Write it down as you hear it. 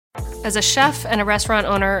As a chef and a restaurant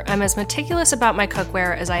owner, I'm as meticulous about my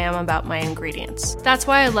cookware as I am about my ingredients. That's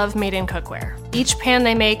why I love Made in Cookware. Each pan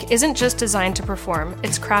they make isn't just designed to perform,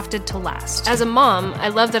 it's crafted to last. As a mom, I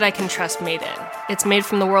love that I can trust Made in. It's made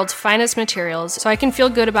from the world's finest materials, so I can feel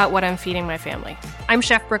good about what I'm feeding my family. I'm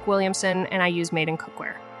Chef Brooke Williamson, and I use Made in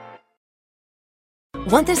Cookware.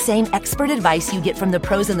 Want the same expert advice you get from the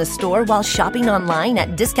pros in the store while shopping online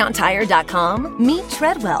at DiscountTire.com? Meet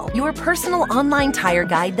Treadwell, your personal online tire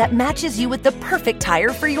guide that matches you with the perfect tire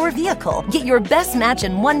for your vehicle. Get your best match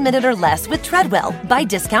in 1 minute or less with Treadwell by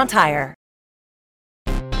Discount Tire.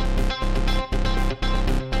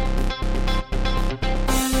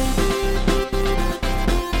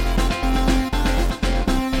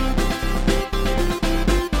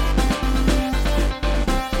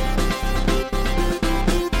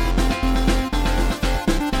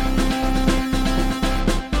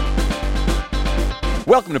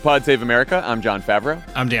 Welcome to Pod Save America. I'm John Favreau.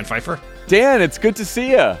 I'm Dan Pfeiffer. Dan, it's good to see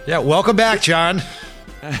you. Yeah, welcome back, John.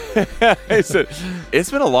 It's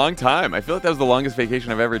been a long time. I feel like that was the longest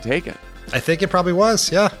vacation I've ever taken. I think it probably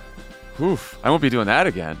was, yeah. Oof, I won't be doing that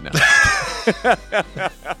again. No.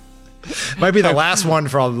 Might be the last one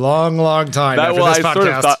for a long, long time after this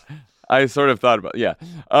podcast. I sort of thought about, yeah.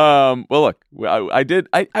 Well, look,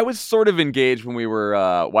 I was sort of engaged when we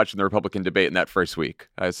were watching the Republican debate in that first week.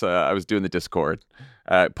 I was doing the Discord.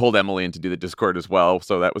 Pulled Emily in to do the Discord as well.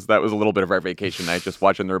 So that was a little bit of our vacation night, just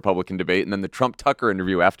watching the Republican debate and then the Trump-Tucker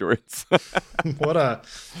interview afterwards. What a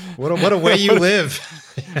way you live.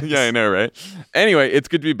 Yes. Yeah, I know, right? Anyway, it's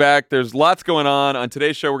good to be back. There's lots going on. On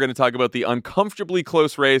today's show, we're going to talk about the uncomfortably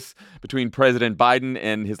close race between President Biden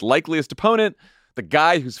and his likeliest opponent, the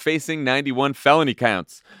guy who's facing 91 felony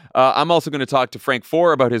counts. I'm also going to talk to Frank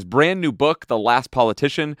Foer about his brand new book, The Last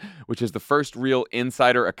Politician, which is the first real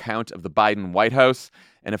insider account of the Biden White House,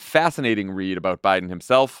 and a fascinating read about Biden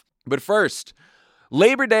himself. But first,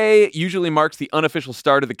 Labor Day usually marks the unofficial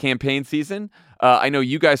start of the campaign season. I know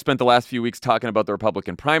you guys spent the last few weeks talking about the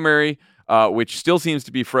Republican primary, which still seems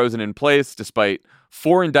to be frozen in place despite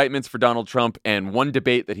 4 indictments for Donald Trump and 1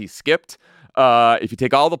 debate that he skipped. If you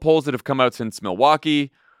take all the polls that have come out since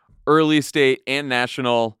Milwaukee, early state and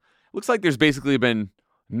national, looks like there's basically been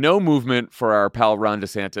no movement for our pal Ron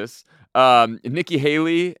DeSantis. Nikki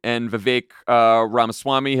Haley and Vivek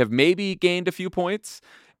Ramaswamy have maybe gained a few points,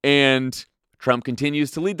 and Trump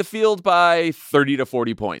continues to lead the field by 30 to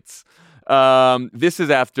 40 points. This is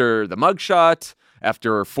after the mugshot,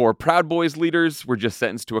 after 4 Proud Boys leaders were just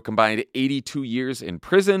sentenced to a combined 82 years in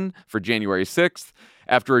prison for January 6th,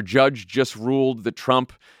 after a judge just ruled that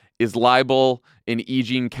Trump is liable in E.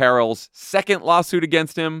 Jean Carroll's second lawsuit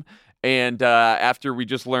against him, and after we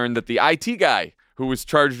just learned that the IT guy who was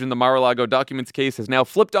charged in the Mar-a-Lago documents case has now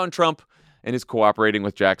flipped on Trump and is cooperating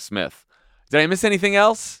with Jack Smith. Did I miss anything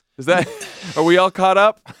else? Are we all caught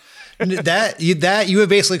up? That you have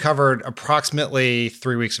basically covered approximately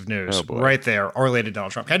 3 weeks of news right there related to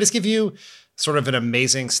Donald Trump. Can I just give you sort of an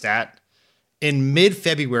amazing stat? In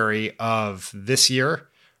mid-February of this year,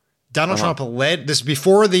 Donald Trump led, this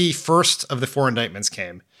before the first of the 4 indictments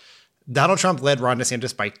came, Donald Trump led Ron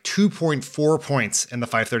DeSantis by 2.4 points in the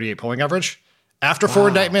 538 polling average. After 4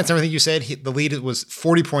 indictments, everything you said, the lead was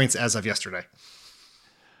 40 points as of yesterday.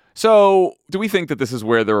 So do we think that this is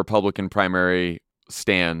where the Republican primary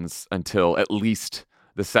stands until at least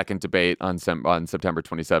the second debate on September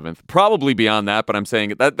 27th? Probably beyond that, but I'm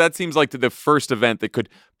saying that seems like the first event that could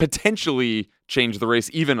potentially change the race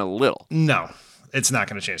even a little. No, it's not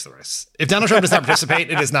going to change the race. If Donald Trump does not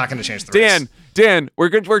participate, it is not going to change the race. Dan, we're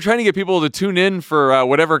trying to get people to tune in for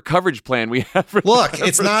whatever coverage plan we have. Look,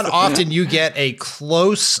 it's not often you get a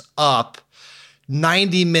close-up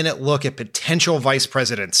 90-minute look at potential vice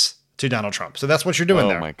presidents to Donald Trump. So that's what you're doing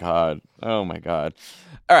there. Oh, my God.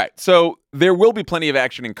 All right, so there will be plenty of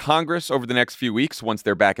action in Congress over the next few weeks once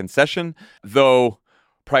they're back in session, though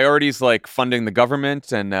priorities like funding the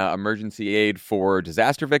government and emergency aid for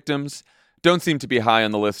disaster victims don't seem to be high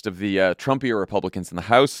on the list of the Trumpier Republicans in the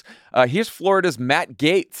House. Here's Florida's Matt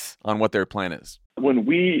Gaetz on what their plan is. When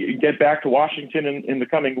we get back to Washington in the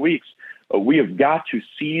coming weeks, we have got to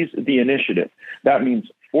seize the initiative. That means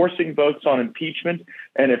forcing votes on impeachment,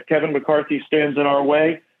 and if Kevin McCarthy stands in our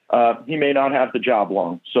way, he may not have the job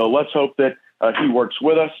long. So let's hope that he works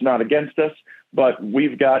with us, not against us. But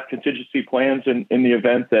we've got contingency plans in the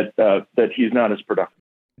event that he's not as productive.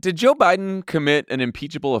 Did Joe Biden commit an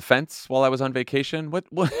impeachable offense while I was on vacation? What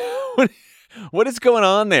is going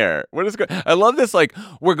on there? I love this. Like,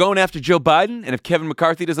 we're going after Joe Biden, and if Kevin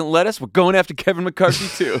McCarthy doesn't let us, we're going after Kevin McCarthy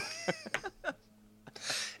too.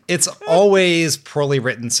 It's always poorly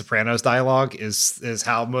written Sopranos dialogue is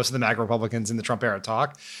how most of the MAGA Republicans in the Trump era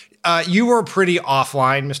talk. You were pretty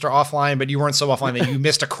offline, Mr. Offline, but you weren't so offline that you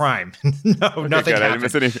missed a crime. No, nothing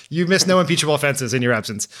happened. You missed no impeachable offenses in your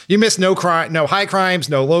absence. You missed no high crimes,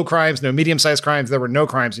 no low crimes, no medium-sized crimes. There were no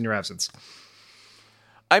crimes in your absence.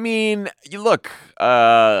 I mean, look,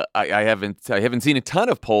 I haven't seen a ton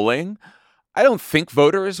of polling. I don't think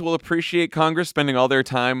voters will appreciate Congress spending all their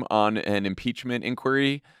time on an impeachment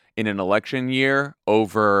inquiry in an election year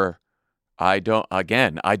over. I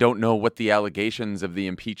don't know what the allegations of the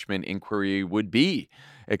impeachment inquiry would be,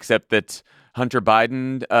 except that Hunter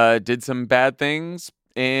Biden did some bad things,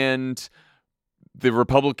 and the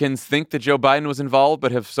Republicans think that Joe Biden was involved,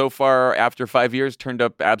 but have so far, after 5 years, turned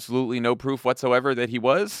up absolutely no proof whatsoever that he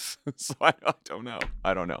was. So I don't know.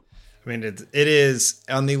 I mean, it is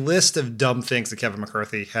on the list of dumb things that Kevin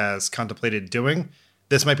McCarthy has contemplated doing.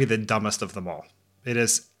 This might be the dumbest of them all. It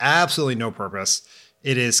has absolutely no purpose.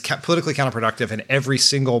 It is politically counterproductive in every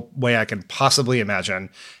single way I can possibly imagine.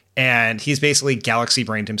 And he's basically galaxy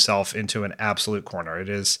brained himself into an absolute corner. It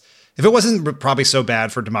is, if it wasn't probably so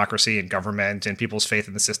bad for democracy and government and people's faith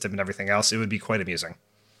in the system and everything else, it would be quite amusing.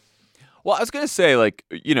 Well, I was going to say,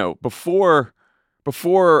 before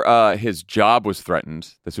his job was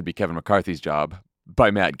threatened, this would be Kevin McCarthy's job, by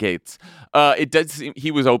Matt Gaetz. It did seem he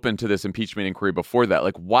was open to this impeachment inquiry before that.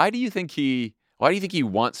 Like, why do you think he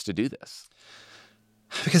wants to do this?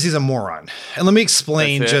 Because he's a moron. And let me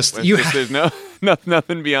explain there's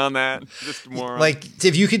nothing beyond that. Just a moron. Like,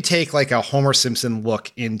 if you could take like a Homer Simpson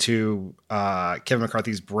look into Kevin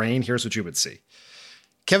McCarthy's brain, here's what you would see.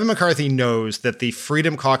 Kevin McCarthy knows that the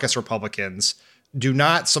Freedom Caucus Republicans do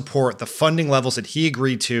not support the funding levels that he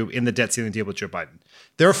agreed to in the debt ceiling deal with Joe Biden.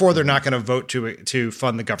 Therefore, they're not going to vote to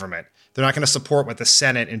fund the government. They're not going to support what the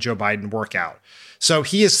Senate and Joe Biden work out. So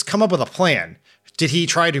he has come up with a plan. Did he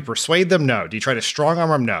try to persuade them? No. Did he try to strong arm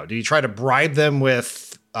them? No. Did he try to bribe them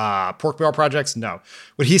with pork barrel projects? No.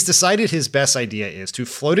 What he's decided his best idea is to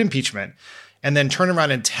float impeachment and then turn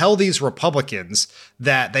around and tell these Republicans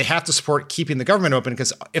that they have to support keeping the government open,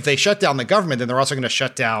 because if they shut down the government, then they're also going to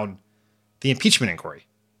shut down the impeachment inquiry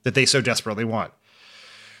that they so desperately want.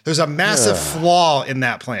 There's a massive flaw in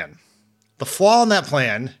that plan. The flaw in that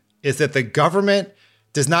plan is that the government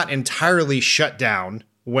does not entirely shut down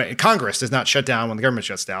when Congress does not shut down when the government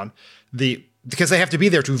shuts down, because they have to be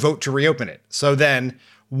there to vote to reopen it. So then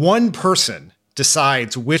one person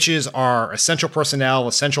decides which is our essential personnel,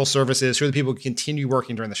 essential services, who are the people who continue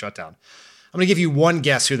working during the shutdown. I'm going to give you one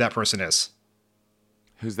guess who that person is.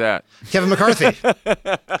 Who's that? Kevin McCarthy.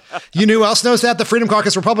 You know who else knows that? The Freedom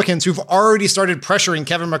Caucus Republicans, who've already started pressuring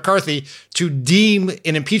Kevin McCarthy to deem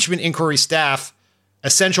an impeachment inquiry staff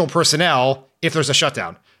essential personnel if there's a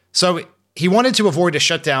shutdown. So he wanted to avoid a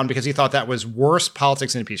shutdown because he thought that was worse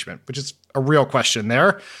politics than impeachment, which is a real question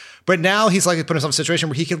there. But now he's likely put himself in a situation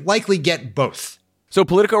where he could likely get both. So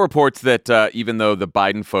Politico reports that even though the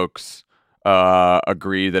Biden folks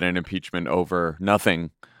agree that an impeachment over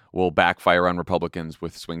nothing will backfire on Republicans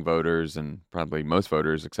with swing voters and probably most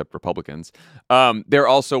voters except Republicans, they're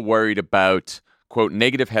also worried about, quote,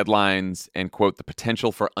 negative headlines and, quote, the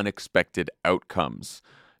potential for unexpected outcomes.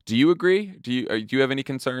 Do you agree? Do you have any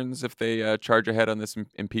concerns if they charge ahead on this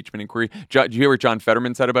impeachment inquiry? Did you hear what John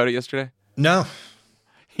Fetterman said about it yesterday? No.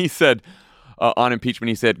 He said on impeachment,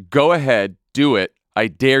 he said, "Go ahead, do it. I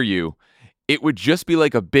dare you. It would just be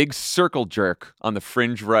like a big circle jerk on the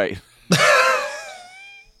fringe right."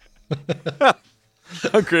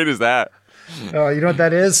 How great is that? Oh, you know what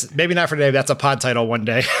that is? Maybe not for today. That's a pod title one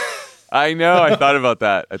day. I know. I thought about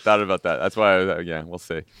that. That's why, we'll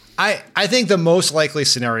see. I think the most likely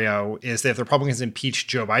scenario is that if the Republicans impeach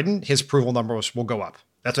Joe Biden, his approval numbers will go up.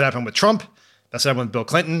 That's what happened with Trump. That's what happened with Bill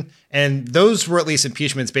Clinton. And those were at least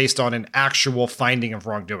impeachments based on an actual finding of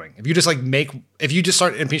wrongdoing. If you just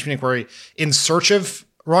start an impeachment inquiry in search of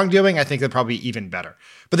wrongdoing, I think that'd probably be even better.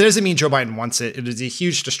 But that doesn't mean Joe Biden wants it. It is a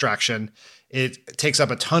huge distraction. It takes up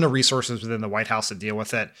a ton of resources within the White House to deal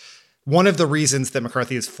with it. One of the reasons that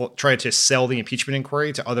McCarthy has tried to sell the impeachment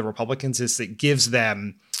inquiry to other Republicans is it gives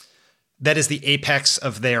them, that is the apex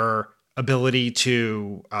of their ability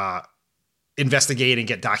to investigate and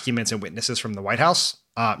get documents and witnesses from the White House.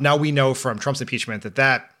 Now we know from Trump's impeachment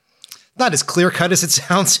that not as clear cut as it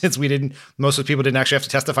sounds, since most of the people didn't actually have to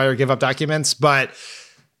testify or give up documents, but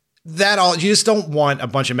you just don't want a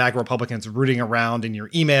bunch of MAGA Republicans rooting around in your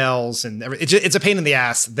emails, and it's a pain in the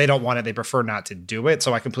ass. They don't want it. They prefer not to do it.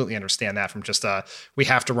 So I completely understand that from just we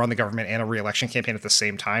have to run the government and a re-election campaign at the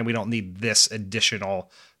same time. We don't need this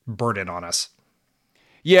additional burden on us.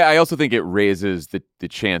 Yeah, I also think it raises the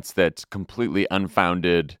chance that completely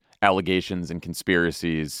unfounded allegations and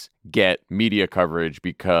conspiracies get media coverage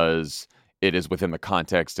because it is within the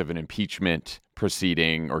context of an impeachment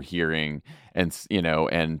proceeding or hearing, and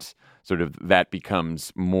sort of that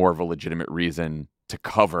becomes more of a legitimate reason to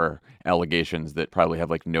cover allegations that probably have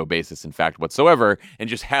like no basis in fact whatsoever. And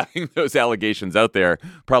just having those allegations out there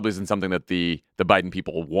probably isn't something that the Biden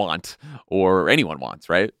people want or anyone wants,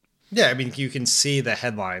 right? Yeah, I mean, you can see the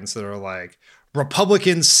headlines that are like,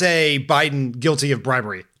 Republicans say Biden guilty of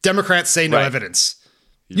bribery. Democrats say no evidence.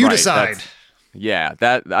 You decide.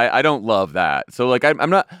 I don't love that. So like I'm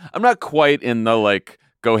not quite in the like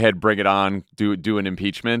go ahead, bring it on, do an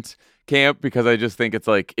impeachment camp, because I just think it's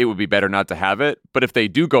like it would be better not to have it. But if they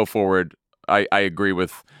do go forward, I agree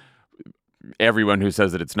with everyone who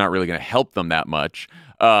says that it's not really going to help them that much.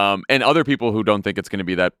 And other people who don't think it's going to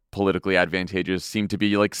be that politically advantageous seem to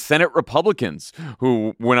be like Senate Republicans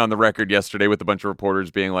who went on the record yesterday with a bunch of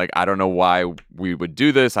reporters being like, I don't know why we would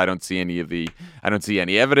do this. I don't see any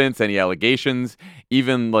evidence, any allegations.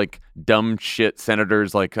 Even like dumb shit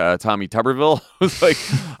senators like Tommy Tuberville was like,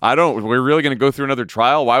 we're really going to go through another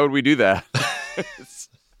trial. Why would we do that?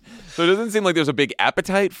 So it doesn't seem like there's a big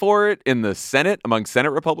appetite for it in the Senate among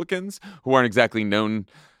Senate Republicans, who aren't exactly known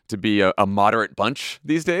to be a moderate bunch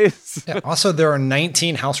these days. Yeah, also, there are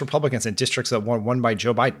 19 House Republicans in districts that were won by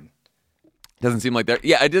Joe Biden. Doesn't seem like that.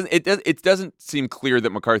 Yeah, it doesn't seem clear that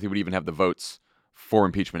McCarthy would even have the votes for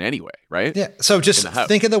impeachment anyway, right? Yeah. So just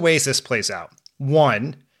think of the ways this plays out.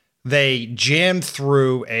 One, they jam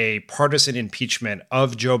through a partisan impeachment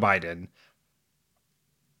of Joe Biden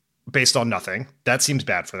based on nothing. That seems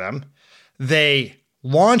bad for them. They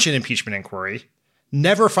launch an impeachment inquiry,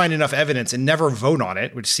 never find enough evidence, and never vote on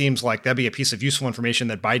it, which seems like that'd be a piece of useful information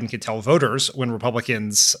that Biden could tell voters when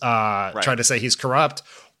Republicans try to say he's corrupt.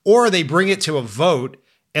 Or they bring it to a vote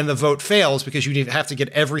and the vote fails because you have to get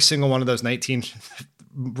every single one of those 19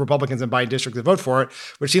 Republicans in Biden district to vote for it,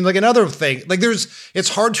 which seems like another thing. Like it's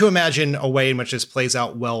hard to imagine a way in which this plays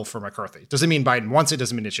out well for McCarthy. Doesn't mean Biden wants it,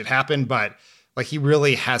 doesn't mean it should happen, but like he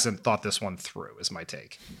really hasn't thought this one through, is my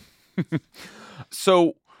take.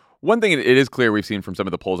 So one thing it is clear we've seen from some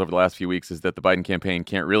of the polls over the last few weeks is that the Biden campaign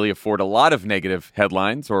can't really afford a lot of negative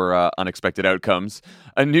headlines or unexpected outcomes.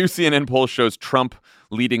 A new CNN poll shows Trump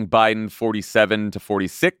leading Biden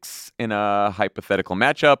 47-46 in a hypothetical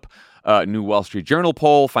matchup. A new Wall Street Journal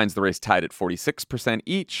poll finds the race tied at 46%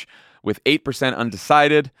 each, with 8%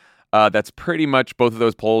 undecided. That's pretty much, both of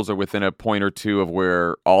those polls are within a point or two of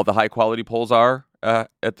where all the high-quality polls are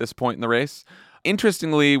at this point in the race.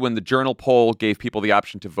 Interestingly, when the Journal poll gave people the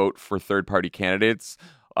option to vote for third-party candidates,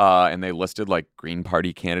 and they listed like Green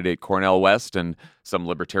Party candidate Cornel West and some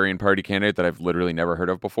Libertarian Party candidate that I've literally never heard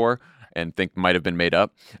of before and think might have been made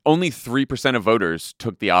up, only 3% of voters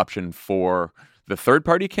took the option for the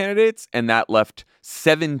third-party candidates, and that left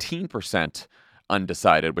 17%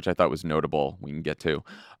 undecided, which I thought was notable. We can get to.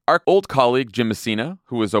 Our old colleague, Jim Messina,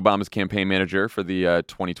 who was Obama's campaign manager for the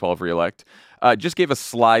 2012 reelect, just gave a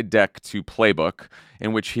slide deck to Playbook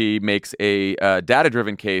in which he makes a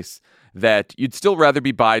data-driven case that you'd still rather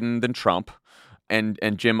be Biden than Trump. And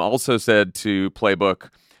Jim also said to Playbook,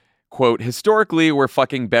 quote, historically, we're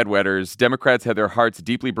fucking bedwetters. Democrats had their hearts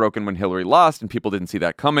deeply broken when Hillary lost, and people didn't see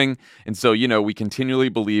that coming. And so, we continually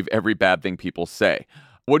believe every bad thing people say.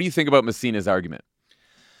 What do you think about Messina's argument?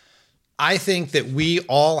 I think that we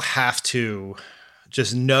all have to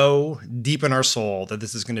just know deep in our soul that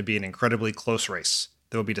this is going to be an incredibly close race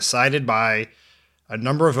that will be decided by a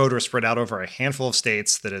number of voters spread out over a handful of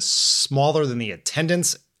states that is smaller than the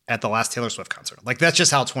attendance at the last Taylor Swift concert. Like, that's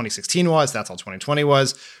just how 2016 was. That's how 2020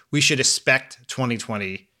 was. We should expect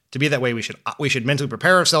 2020 to be that way. We should mentally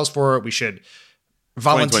prepare ourselves for it. We should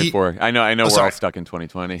volunteer. 2024. I know we're all stuck in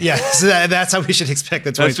 2020. Yeah, so that's how we should expect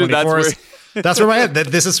that 2024 is. That's where my head.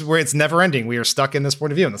 This is where it's never ending. We are stuck in this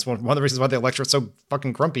point of view, and that's one of the reasons why the electorate's so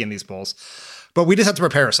fucking grumpy in these polls. But we just have to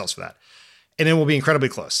prepare ourselves for that, and it will be incredibly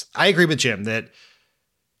close. I agree with Jim that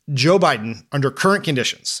Joe Biden, under current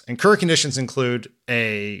conditions, and current conditions include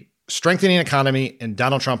a strengthening economy and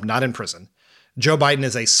Donald Trump not in prison, Joe Biden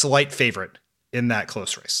is a slight favorite in that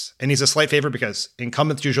close race, and he's a slight favorite because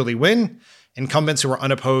incumbents usually win. Incumbents who are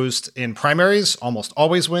unopposed in primaries almost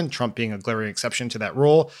always win. Trump being a glaring exception to that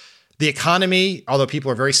rule. The economy, although people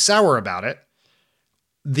are very sour about it,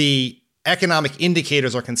 the economic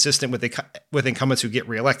indicators are consistent with incumbents who get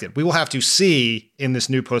reelected. We will have to see in this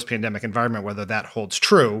new post-pandemic environment whether that holds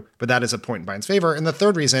true, but that is a point in Biden's favor. And the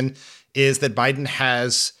third reason is that Biden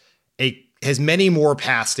has many more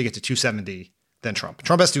paths to get to 270 than Trump.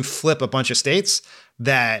 Trump has to flip a bunch of states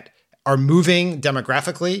that are moving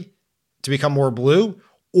demographically to become more blue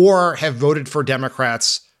or have voted for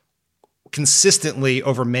Democrats consistently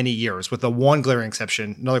over many years, with another glaring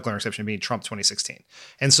exception being Trump 2016.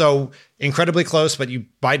 And so incredibly close, but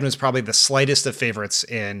Biden was probably the slightest of favorites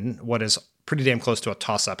in what is pretty damn close to a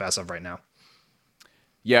toss-up as of right now.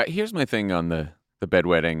 Yeah, here's my thing on the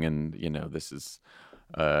bedwetting, and this is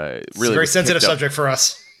really it's a very sensitive subject for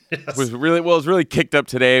us. Yes. Was really kicked up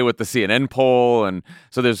today with the CNN poll, and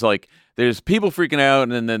so there's people freaking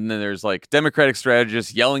out, and then there's like Democratic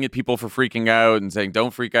strategists yelling at people for freaking out and saying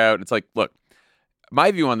don't freak out. It's like, look,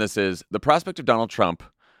 my view on this is the prospect of Donald Trump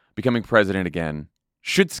becoming president again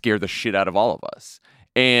should scare the shit out of all of us.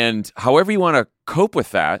 And however you want to cope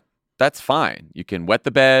with that, that's fine. You can wet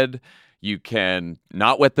the bed, you can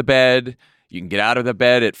not wet the bed. You can get out of the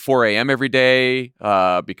bed at 4 a.m. every day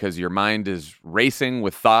because your mind is racing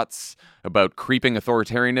with thoughts about creeping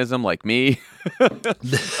authoritarianism like me.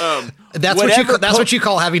 That's what you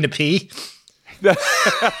call having to pee?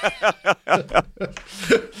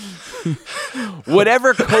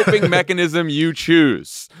 Whatever coping mechanism you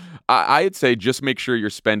choose, I'd say just make sure you're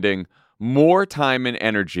spending more time and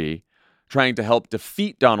energy trying to help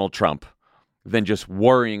defeat Donald Trump than just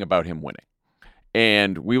worrying about him winning.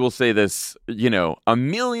 And we will say this, a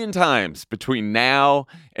million times between now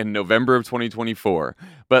and November of 2024.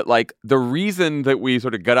 But like the reason that we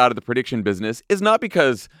sort of got out of the prediction business is not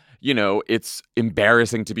because, it's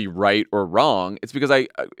embarrassing to be right or wrong. It's because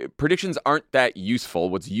predictions aren't that useful.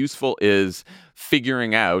 What's useful is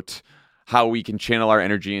figuring out how we can channel our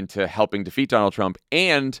energy into helping defeat Donald Trump,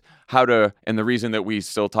 and the reason that we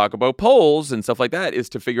still talk about polls and stuff like that is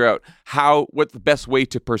to figure out what the best way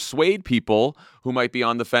to persuade people who might be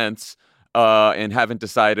on the fence and haven't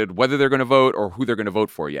decided whether they're going to vote or who they're going to vote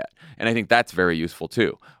for yet. And I think that's very useful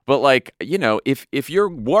too. But if you're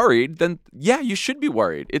worried, then yeah, you should be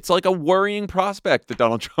worried. It's like a worrying prospect that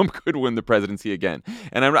Donald Trump could win the presidency again.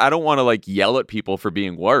 And I don't want to yell at people for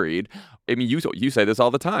being worried. I mean, you say this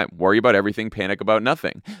all the time. Worry about everything, panic about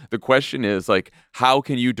nothing. The question is how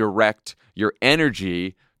can you direct your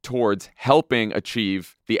energy towards helping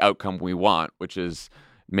achieve the outcome we want, which is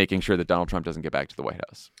making sure that Donald Trump doesn't get back to the White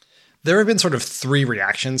House. There have been sort of three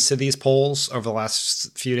reactions to these polls over the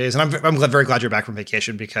last few days. And I'm very glad you're back from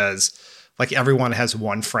vacation because everyone has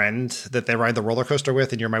one friend that they ride the roller coaster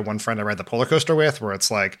with. And you're my one friend I ride the polar coaster with, where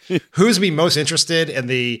it's who's be most interested in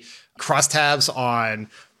the crosstabs on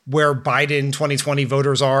where Biden 2020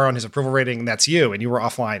 voters are on his approval rating. That's you. And you were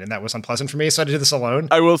offline, and that was unpleasant for me. So I had to do this alone.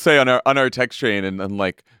 I will say on our text chain, and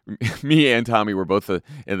me and Tommy were both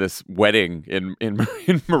in this wedding in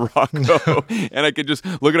Morocco, and I could just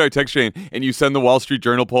look at our text chain, and you send the Wall Street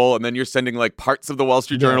Journal poll, and then you're sending parts of the Wall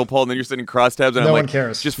Street Journal poll, and then you're sending crosstabs, and no one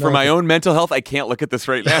cares. Just for my own mental health, I can't look at this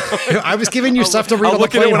right now. I was giving you stuff to read. I'll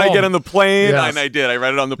look at it when I get on the plane, yes. And I did. I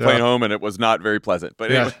read it on the plane home, and it was not very pleasant.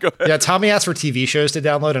 But anyway, go ahead. Yeah, Tommy asked for TV shows to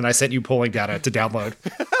download, and I sent you polling data to download.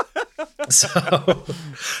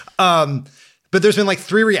 But there's been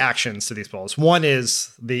three reactions to these polls. One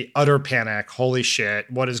is the utter panic. Holy shit.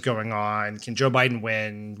 What is going on? Can Joe Biden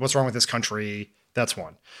win? What's wrong with this country? That's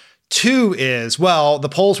one. Two is, the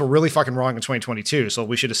polls were really fucking wrong in 2022. So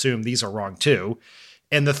we should assume these are wrong too.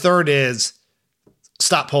 And the third is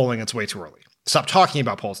stop polling. It's way too early. Stop talking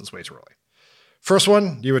about polls. It's way too early. First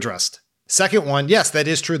one you addressed. Second one, yes, that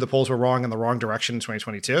is true. The polls were wrong in the wrong direction in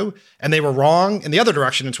 2022, and they were wrong in the other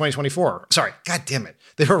direction in 2024. Sorry, God damn it.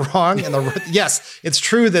 They were wrong in the, yes, it's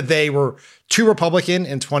true that they were too Republican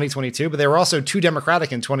in 2022, but they were also too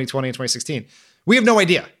Democratic in 2020 and 2016. We have no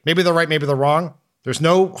idea. Maybe they're right, maybe they're wrong. There's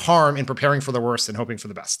no harm in preparing for the worst and hoping for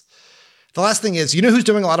the best. The last thing is, who's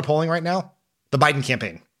doing a lot of polling right now? The Biden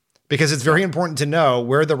campaign. Because it's very important to know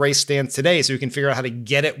where the race stands today so you can figure out how to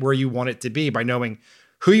get it where you want it to be by knowing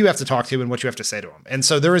who you have to talk to and what you have to say to them. And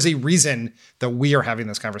so there is a reason that we are having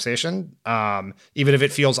this conversation, even if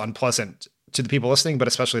it feels unpleasant to the people listening, but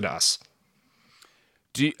especially to us.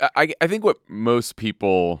 I think what most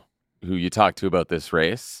people who you talk to about this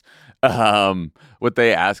race, what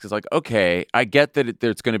they ask is okay, I get that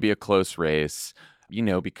there's going to be a close race,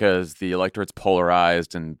 because the electorate's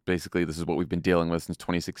polarized, and basically this is what we've been dealing with since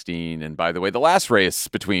 2016. And by the way, the last race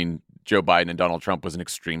between Joe Biden and Donald Trump was an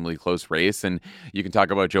extremely close race, and you can talk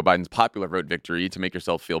about Joe Biden's popular vote victory to make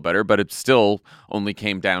yourself feel better, but it still only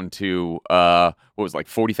came down to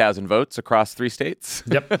 40,000 votes across 3 states.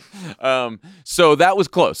 Yep. So that was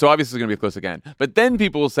close. So obviously it's going to be close again. But then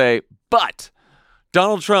people will say, but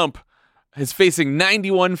Donald Trump is facing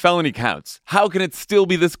 91 felony counts. How can it still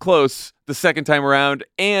be this close the second time around?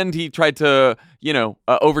 And he tried to,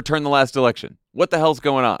 overturn the last election. What the hell's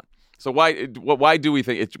going on? So why do we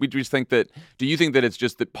think we just think that? Do you think that it's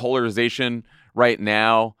just that polarization right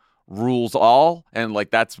now rules all, and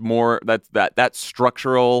that's more that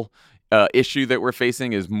structural issue that we're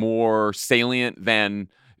facing is more salient than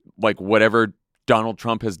like whatever Donald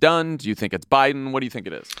Trump has done? Do you think it's Biden? What do you think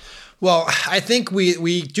it is? Well, I think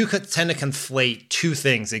we do tend to conflate two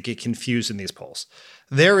things that get confused in these polls.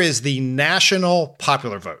 There is the national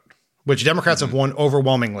popular vote, which Democrats have won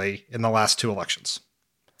overwhelmingly in the last two elections.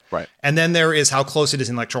 Right. And then there is how close it is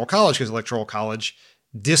in Electoral College, because Electoral College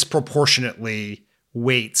disproportionately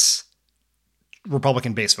weights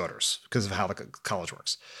Republican base voters because of how the college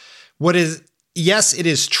works. Yes, it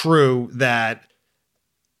is true that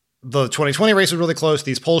the 2020 race was really close.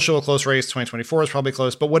 These polls show a close race. 2024 is probably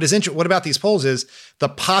close. But what about these polls is the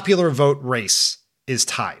popular vote race is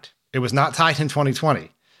tied. It was not tied in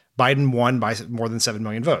 2020. Biden won by more than 7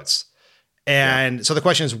 million votes. And so the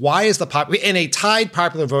question is, why is in a tied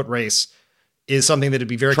popular vote race is something that would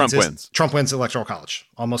be very consistent. Wins. Trump wins the Electoral College,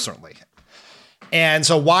 almost certainly. And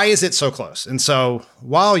so why is it so close? And so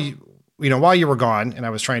while you were gone and I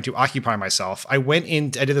was trying to occupy myself, I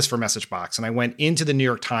did this for MessageBox, and I went into the New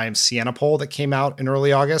York Times Siena poll that came out in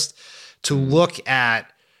early August to look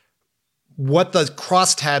at what the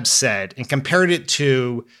crosstabs said and compared it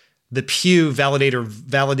to the Pew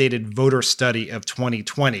validated voter study of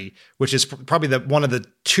 2020, which is probably one of the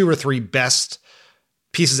 2 or 3 best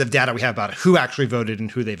pieces of data we have about who actually voted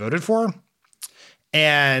and who they voted for.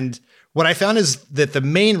 And what I found is that the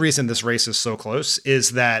main reason this race is so close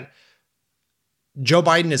is that Joe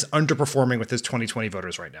Biden is underperforming with his 2020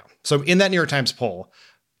 voters right now. So in that New York Times poll,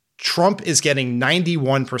 Trump is getting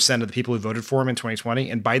 91% of the people who voted for him in 2020,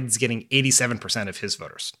 and Biden's getting 87% of his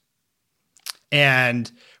voters. And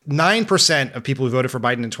 9% of people who voted for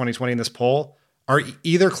Biden in 2020 in this poll are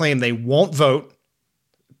either claim they won't vote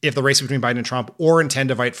if the race is between Biden and Trump, or intend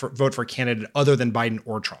to vote for a candidate other than Biden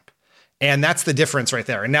or Trump. And that's the difference right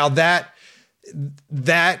there. And now that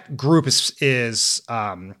group is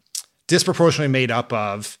disproportionately made up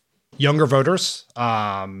of younger voters,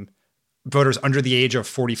 voters under the age of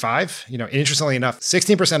 45. Interestingly enough,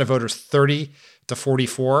 16% of voters 30 to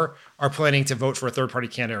 44 are planning to vote for a third-party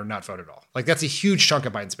candidate or not vote at all. Like, that's a huge chunk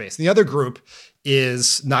of Biden's base. And the other group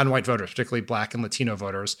is non-white voters, particularly Black and Latino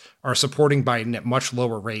voters, are supporting Biden at much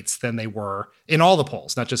lower rates than they were in all the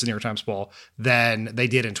polls, not just the New York Times poll, than they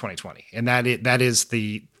did in 2020. And that is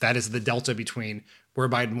the delta between where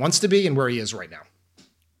Biden wants to be and where he is right now.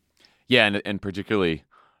 Yeah, and particularly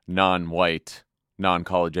non-white,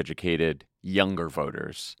 non-college educated, younger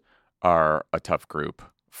voters are a tough group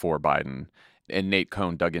for Biden. And Nate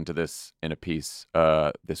Cohn dug into this in a piece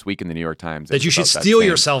this week in the New York Times. That you should steal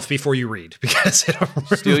yourself before you read, because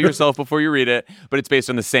steal yourself before you read it. But it's based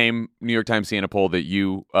on the same New York Times Siena poll that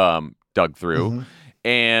you dug through. Mm-hmm.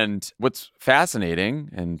 And what's fascinating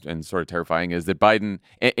and sort of terrifying is that Biden,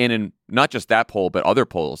 and in not just that poll, but other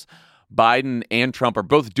polls, Biden and Trump are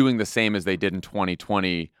both doing the same as they did in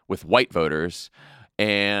 2020 with white voters.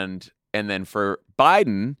 And then for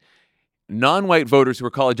Biden, non-white voters who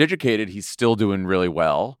are college educated, he's still doing really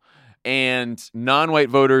well. And non-white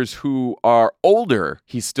voters who are older,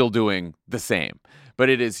 he's still doing the same. But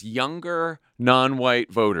it is younger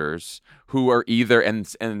non-white voters who are either,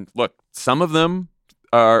 and look, some of them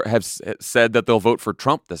have said that they'll vote for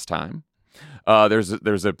Trump this time. There's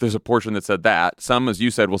a portion that said that. Some, as you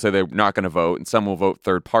said, will say they're not going to vote, and some will vote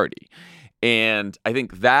third party. And I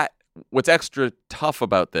think that what's extra tough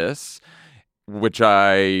about this, which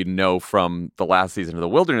I know from the last season of The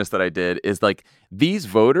Wilderness that I did, is like these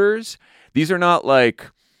voters, these are not like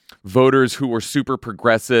voters who were super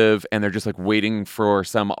progressive and they're just like waiting for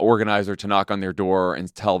some organizer to knock on their door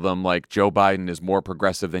and tell them like Joe Biden is more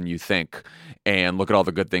progressive than you think and look at all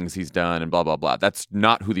the good things he's done and blah, blah, blah. That's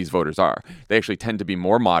not who these voters are. They actually tend to be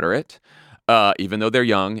more moderate, even though they're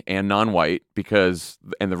young and non-white,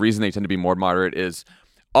 and the reason they tend to be more moderate is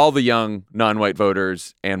all the young non-white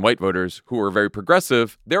voters and white voters who are very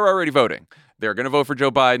progressive, they're already voting. They're going to vote for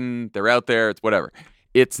Joe Biden. They're out there. It's whatever.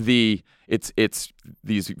 It's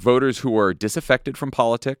these voters who are disaffected from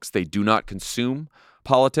politics. They do not consume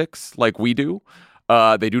politics like we do.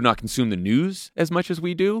 They do not consume the news as much as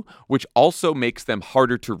we do, which also makes them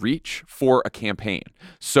harder to reach for a campaign.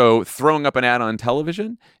 So throwing up an ad on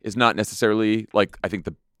television is not necessarily I think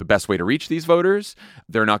the best way to reach these voters.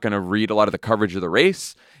 They're not going to read a lot of the coverage of the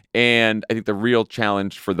race. And I think the real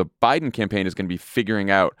challenge for the Biden campaign is going to be figuring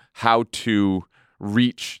out how to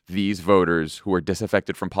reach these voters who are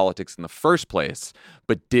disaffected from politics in the first place,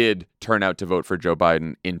 but did turn out to vote for Joe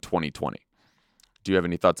Biden in 2020. Do you have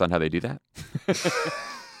any thoughts on how they do that?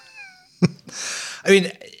 I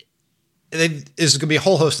mean, there's going to be a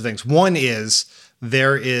whole host of things. One is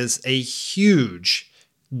there is a huge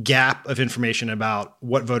gap of information about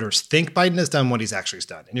what voters think Biden has done, what he's actually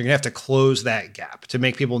done. And you're going to have to close that gap to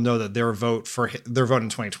make people know that their vote in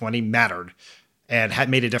 2020 mattered and had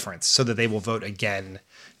made a difference so that they will vote again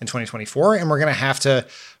in 2024. And we're going to have to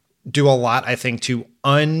do a lot, I think, to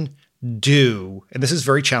undo, and this is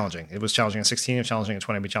very challenging. It was challenging in 16, it's challenging in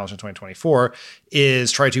 20, it'll be challenging in 2024,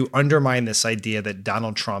 is try to undermine this idea that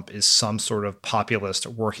Donald Trump is some sort of populist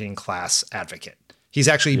working class advocate. He's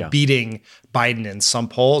actually beating Biden in some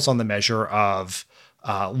polls on the measure of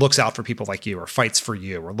looks out for people like you, or fights for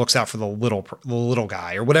you, or looks out for the little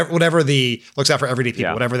guy, or whatever the looks out for everyday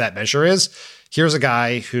people, whatever that measure is. Here's a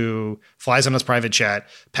guy who flies on his private jet,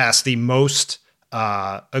 passed the most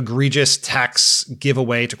egregious tax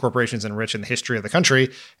giveaway to corporations and rich in the history of the country,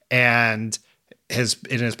 and is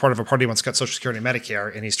part of a party that wants to cut Social Security and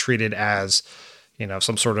Medicare, and he's treated as,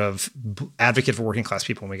 some sort of advocate for working class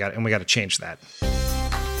people, and we got to change that.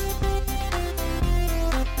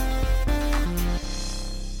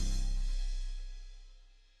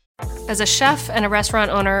 As a chef and a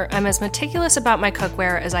restaurant owner, I'm as meticulous about my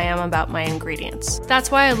cookware as I am about my ingredients.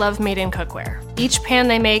 That's why I love Made in Cookware. Each pan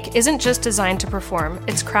they make isn't just designed to perform,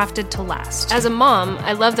 it's crafted to last. As a mom,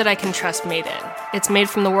 I love that I can trust Made in. It's made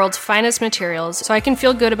from the world's finest materials, so I can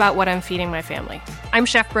feel good about what I'm feeding my family. I'm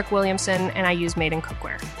Chef Brooke Williamson, and I use Made in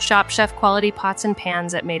Cookware. Shop chef quality pots and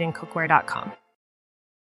pans at madeincookware.com.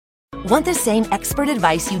 Want the same expert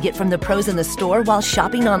advice you get from the pros in the store while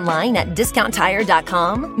shopping online at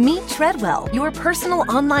discounttire.com? Meet Treadwell, your personal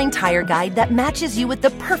online tire guide that matches you with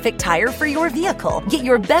the perfect tire for your vehicle. Get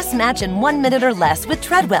your best match in 1 minute or less with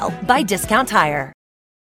Treadwell by Discount Tire.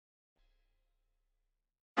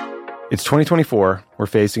 It's 2024. We're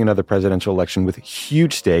facing another presidential election with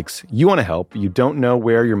huge stakes. You want to help. You don't know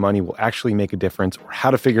where your money will actually make a difference or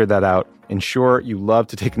how to figure that out. And sure, you love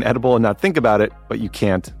to take an edible and not think about it, but you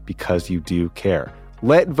can't because you do care.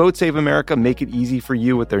 Let Vote Save America make it easy for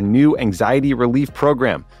you with their new anxiety relief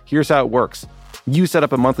program. Here's how it works. You set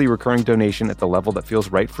up a monthly recurring donation at the level that feels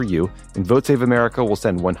right for you, and Vote Save America will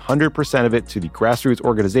send 100% of it to the grassroots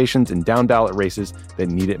organizations and down-ballot races that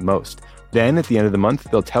need it most. Then, at the end of the month,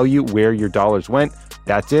 they'll tell you where your dollars went.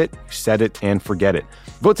 That's it. You set it and forget it.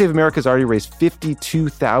 Vote Save America has already raised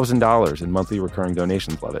 $52,000 in monthly recurring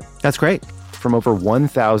donations. Love it. That's great. From over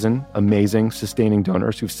 1,000 amazing, sustaining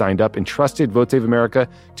donors who've signed up and trusted Vote Save America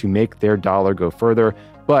to make their dollar go further.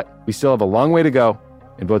 But we still have a long way to go,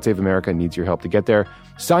 and Vote Save America needs your help to get there.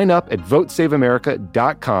 Sign up at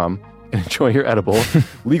votesaveamerica.com and enjoy your edible.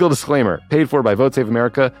 Legal disclaimer, paid for by Vote Save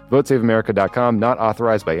America, votesaveamerica.com, not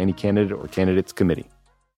authorized by any candidate or candidates committee.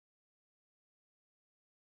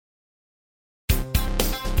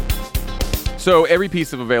 So every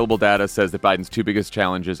piece of available data says that Biden's two biggest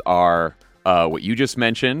challenges are what you just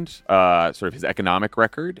mentioned, sort of his economic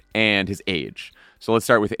record, and his age. So let's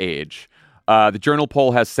start with age. The Journal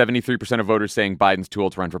poll has 73% of voters saying Biden's too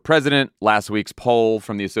old to run for president. Last week's poll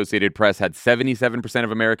from the Associated Press had 77%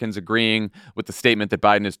 of Americans agreeing with the statement that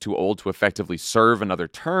Biden is too old to effectively serve another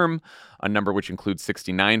term, a number which includes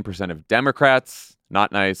 69% of Democrats.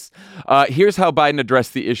 Not nice. Here's how Biden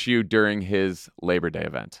addressed the issue during his Labor Day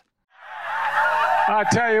event. I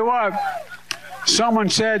tell you what, someone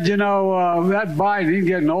said, that Biden, he's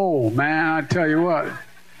getting old, man. I tell you what.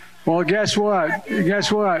 Well, guess what?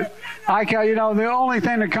 The only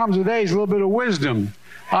thing that comes with age is a little bit of wisdom.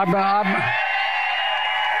 I've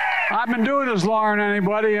been doing this longer than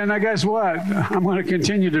anybody, and guess what? I'm going to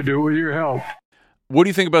continue to do it with your help. What do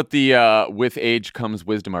you think about the with age comes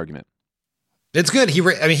wisdom argument? It's good.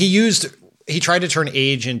 He tried to turn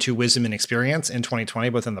age into wisdom and experience in 2020,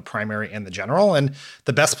 both in the primary and the general. And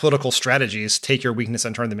the best political strategies take your weakness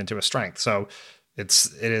and turn them into a strength. So it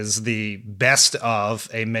is the best of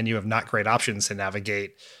a menu of not great options to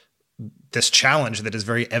navigate this challenge that is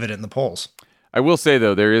very evident in the polls. I will say,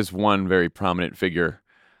 though, there is one very prominent figure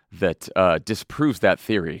that disproves that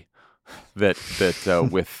theory, that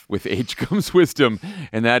with age comes wisdom,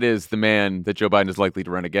 and that is the man that Joe Biden is likely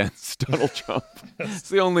to run against, Donald Trump. It's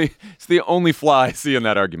the only flaw I see in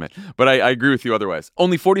that argument. But I agree with you otherwise.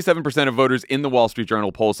 Only 47% of voters in the Wall Street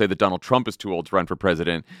Journal poll say that Donald Trump is too old to run for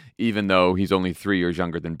president, even though he's only 3 years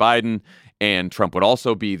younger than Biden. And Trump would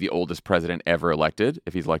also be the oldest president ever elected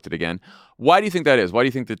if he's elected again. Why do you think that is? Why do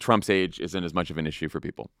you think that Trump's age isn't as much of an issue for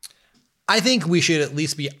people? I think we should at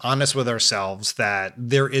least be honest with ourselves that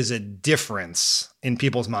there is a difference in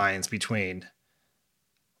people's minds between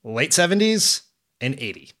late 70s and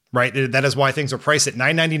 80, right? That is why things are priced at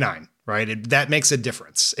 $9.99, right? That makes a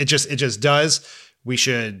difference. It just does. We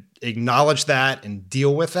should acknowledge that and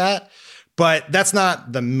deal with that. But that's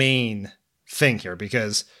not the main thing here,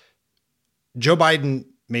 because Joe Biden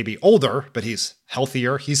maybe older, but he's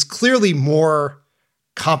healthier. He's clearly more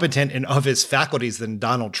competent and of his faculties than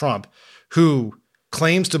Donald Trump, who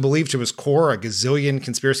claims to believe to his core a gazillion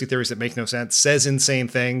conspiracy theories that make no sense, says insane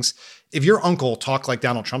things. If your uncle talked like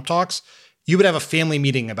Donald Trump talks, you would have a family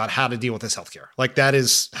meeting about how to deal with his healthcare. Like, that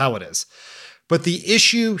is how it is. But the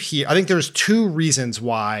issue here, I think there's two reasons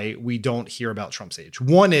why we don't hear about Trump's age.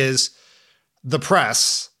 One is the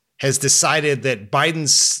press has decided that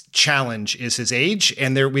Biden's challenge is his age,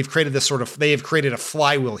 and they have created a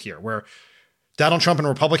flywheel here where Donald Trump and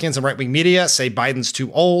Republicans and right-wing media say Biden's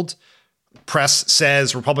too old. Press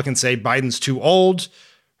says, Republicans say Biden's too old.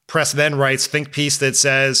 Press then writes think piece that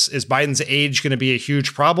says, is Biden's age going to be a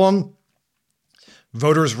huge problem?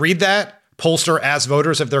 Voters read that. Pollster asks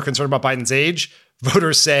voters if they're concerned about Biden's age.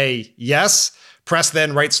 Voters say yes. Press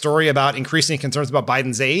then writes story about increasing concerns about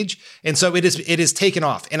Biden's age. And so it is taken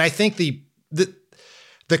off. And I think the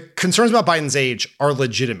concerns about Biden's age are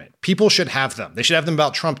legitimate. People should have them. They should have them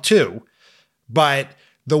about Trump too. But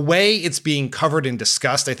the way it's being covered and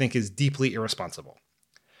discussed, I think, is deeply irresponsible.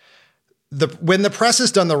 When the press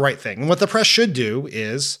has done the right thing, and what the press should do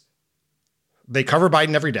is they cover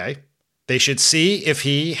Biden every day. They should see if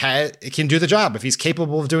he can do the job, if he's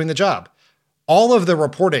capable of doing the job. All of the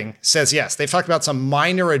reporting says yes. They've talked about some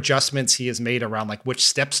minor adjustments he has made around like which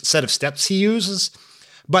set of steps he uses.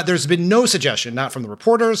 But there's been no suggestion, not from the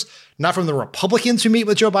reporters, not from the Republicans who meet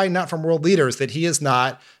with Joe Biden, not from world leaders, that he is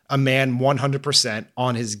not a man 100%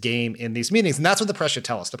 on his game in these meetings. And that's what the press should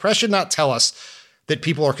tell us. The press should not tell us that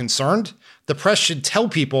people are concerned. The press should tell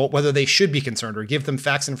people whether they should be concerned or give them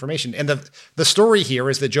facts and information. And the story here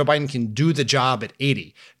is that Joe Biden can do the job at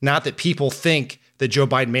 80, not that people think that Joe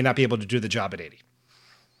Biden may not be able to do the job at 80.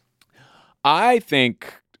 I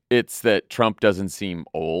think it's that Trump doesn't seem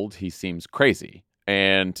old. He seems crazy.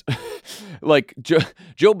 And like Joe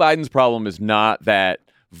Biden's problem is not that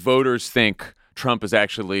voters think Trump is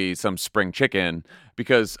actually some spring chicken,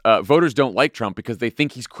 because voters don't like Trump because they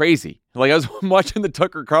think he's crazy. Like, I was watching the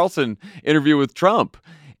Tucker Carlson interview with Trump,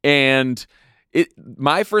 and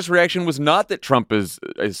my first reaction was not that Trump is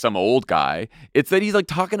some old guy. It's that he's like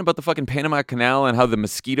talking about the fucking Panama Canal and how the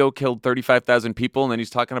mosquito killed 35,000 people. And then he's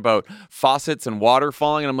talking about faucets and water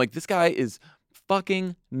falling. And I'm like, this guy is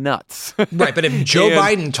fucking nuts. Right. But if Joe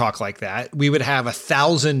Biden talked like that, we would have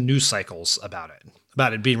 1,000 news cycles about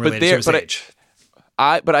it being related to his age.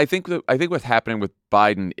 But I think what's happening with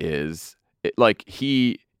Biden is it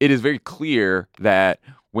is very clear that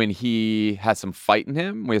when he has some fight in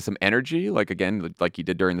him, when he has some energy, like he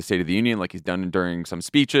did during the State of the Union, like he's done during some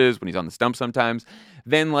speeches, when he's on the stump sometimes,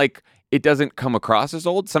 then like it doesn't come across as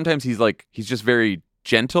old. Sometimes he's just very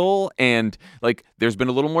gentle, and like there's been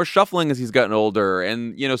a little more shuffling as he's gotten older,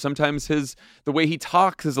 and sometimes the way he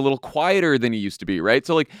talks is a little quieter than he used to be, right?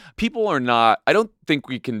 So like people are not. I don't think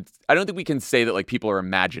we can say that like people are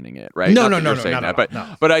imagining it, right? No.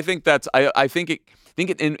 But I think I think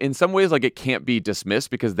it in some ways like it can't be dismissed,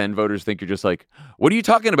 because then voters think you're just like, what are you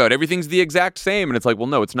talking about? Everything's the exact same. And it's like, well,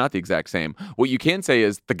 no, it's not the exact same. What you can say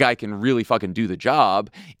is the guy can really fucking do the job,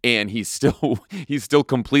 and he's still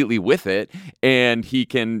completely with it, and he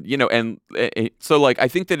can, so like I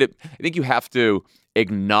think you have to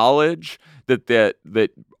acknowledge that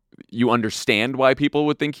you understand why people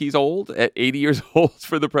would think he's old at 80 years old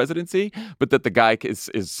for the presidency, but that the guy is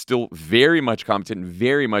still very much competent and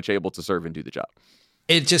very much able to serve and do the job.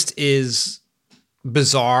 It just is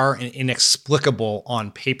bizarre and inexplicable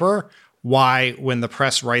on paper why, when the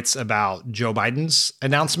press writes about Joe Biden's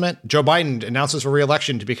announcement, Joe Biden announces a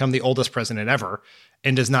re-election to become the oldest president ever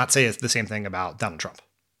and does not say the same thing about Donald Trump.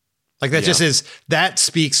 Like that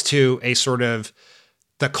speaks to a sort of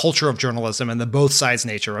the culture of journalism and the both sides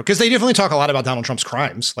nature, because they definitely talk a lot about Donald Trump's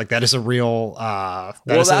crimes. Like that is a real. That's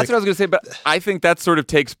what I was going to say, but I think that sort of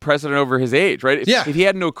takes precedent over his age, right? If he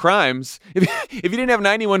had no crimes, if he didn't have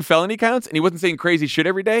 91 felony counts and he wasn't saying crazy shit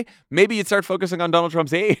every day, maybe you'd start focusing on Donald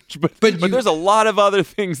Trump's age. But there's a lot of other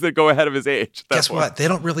things that go ahead of his age. Guess what? They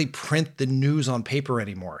don't really print the news on paper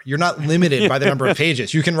anymore. You're not limited by the number of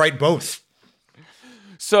pages. You can write both.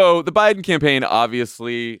 So the Biden campaign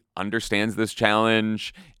obviously understands this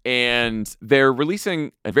challenge, and they're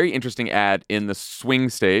releasing a very interesting ad in the swing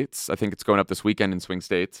states. I think it's going up this weekend in swing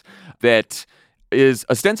states, that is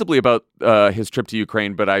ostensibly about his trip to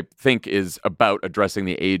Ukraine, but I think is about addressing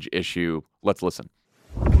the age issue. Let's listen.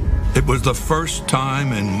 It was the first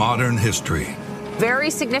time in modern history.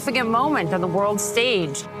 Very significant moment on the world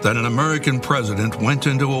stage. That an American president went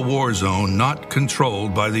into a war zone not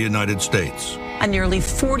controlled by the United States. A nearly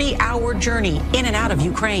 40-hour journey in and out of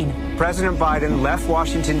Ukraine. President Biden left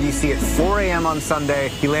Washington, D.C. at 4 a.m. on Sunday.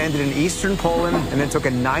 He landed in eastern Poland and then took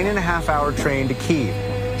a 9.5-hour train to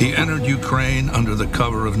Kyiv. He entered Ukraine under the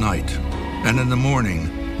cover of night. And in the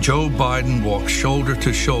morning, Joe Biden walked shoulder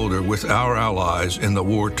to shoulder with our allies in the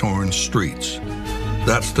war-torn streets.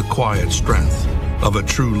 That's the quiet strength of a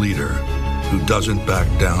true leader who doesn't back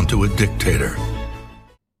down to a dictator.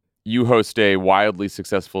 You host a wildly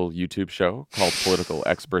successful YouTube show called Political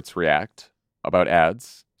Experts React about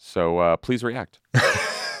ads. So please react.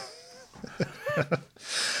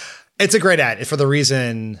 It's a great ad for the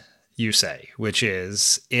reason you say, which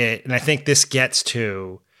is it. And I think this gets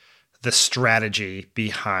to the strategy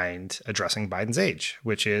behind addressing Biden's age,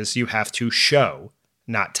 which is you have to show,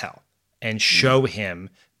 not tell, and show him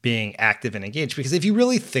being active and engaged. Because if you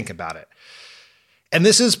really think about it, and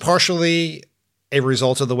this is partially a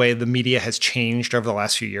result of the way the media has changed over the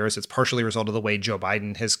last few years. It's partially a result of the way Joe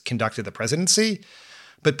Biden has conducted the presidency.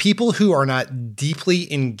 But people who are not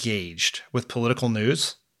deeply engaged with political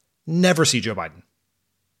news never see Joe Biden.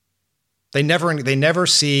 They never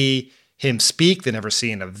see him speak. They never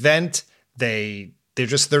see an event. They're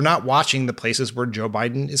not watching the places where Joe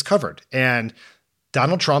Biden is covered. And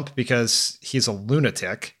Donald Trump, because he's a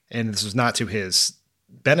lunatic, and this is not to his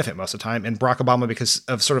benefit most of the time, and Barack Obama, because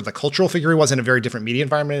of sort of the cultural figure he was in a very different media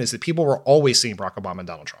environment, is that people were always seeing Barack Obama and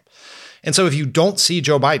Donald Trump. And so if you don't see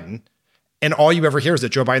Joe Biden, and all you ever hear is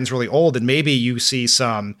that Joe Biden's really old, and maybe you see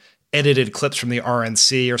some edited clips from the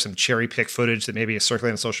RNC or some cherry pick footage that maybe is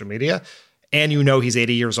circulating on social media, and you know he's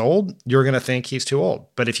 80 years old, you're going to think he's too old.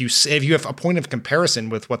 But if you have a point of comparison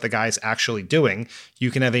with what the guy's actually doing, you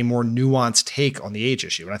can have a more nuanced take on the age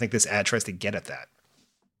issue. And I think this ad tries to get at that.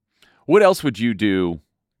 What else would you do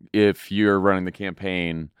if you're running the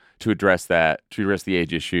campaign to address the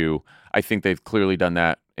age issue? I think they've clearly done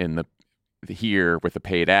that here with a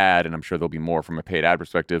paid ad, and I'm sure there'll be more from a paid ad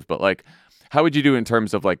perspective. But like, how would you do in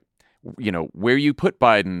terms of like, you know, where you put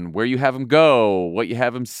Biden, where you have him go, what you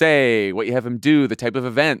have him say, what you have him do, the type of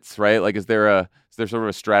events, right? Like, is there sort of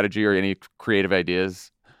a strategy or any creative ideas?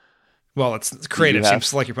 Well, it's creative.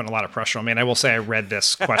 Seems like you're putting a lot of pressure on me. And I will say I read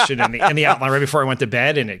this question in the outline right before I went to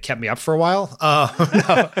bed, and it kept me up for a while.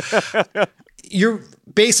 No. You're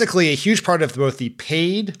basically a huge part of both the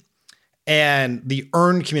paid and the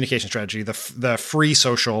earned communication strategy. The free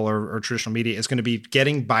social or traditional media is going to be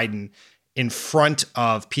getting Biden in front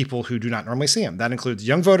of people who do not normally see him. That includes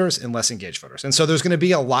young voters and less engaged voters. And so there's going to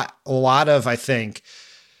be a lot of, I think,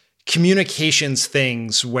 communications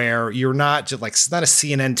things where you're not just like, it's not a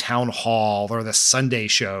CNN town hall or the Sunday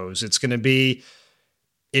shows. It's going to be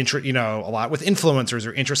a lot with influencers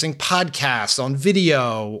or interesting podcasts on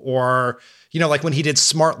video, or, you know, like when he did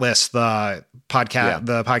SmartList, the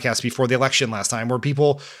podcast before the election last time, where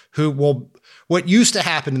people what used to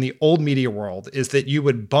happen in the old media world is that you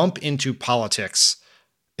would bump into politics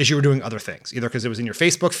as you were doing other things, either because it was in your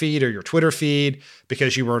Facebook feed or your Twitter feed,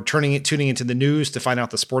 because you were tuning into the news to find out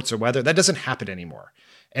the sports or weather. That doesn't happen anymore.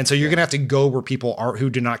 And so you're going to have to go where people are who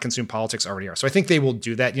do not consume politics already are. So I think they will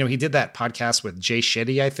do that. You know, he did that podcast with Jay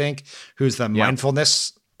Shetty, I think, who's the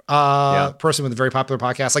mindfulness person with a very popular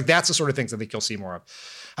podcast. Like, that's the sort of things I think you'll see more of.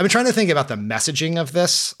 I've been trying to think about the messaging of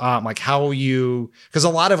this, like because a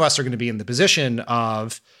lot of us are going to be in the position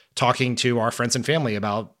of talking to our friends and family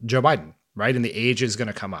about Joe Biden, right? And the age is going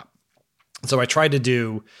to come up. So I tried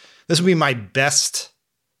to this would be my best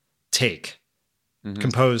take,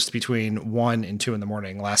 composed between 1 and 2 in the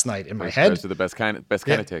morning last night in my head. Those are the best kind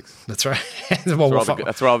of takes. That's right. That's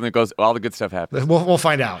where all the good stuff happens. We'll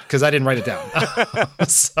find out, because I didn't write it down.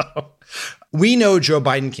 So we know Joe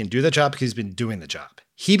Biden can do the job because he's been doing the job.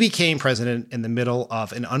 He became president in the middle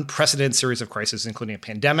of an unprecedented series of crises, including a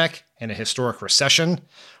pandemic and a historic recession.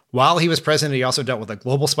 While he was president, he also dealt with a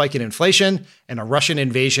global spike in inflation and a Russian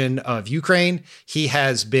invasion of Ukraine. He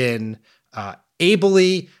has been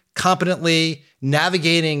ably, competently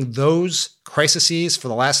navigating those crises for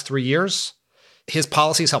the last 3 years. His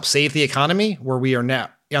policies help save the economy, where we are now.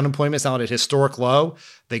 Unemployment is now at a historic low.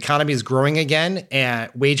 The economy is growing again,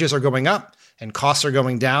 and wages are going up and costs are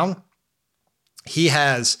going down. He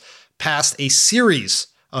has passed a series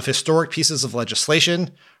of historic pieces of legislation,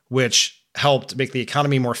 which helped make the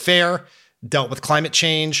economy more fair, dealt with climate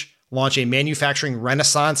change, launched a manufacturing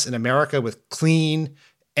renaissance in America with clean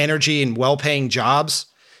energy and well-paying jobs.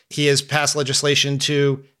 He has passed legislation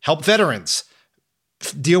to help veterans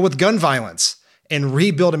deal with gun violence and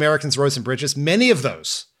rebuild Americans' roads and bridges. Many of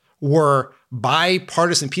those were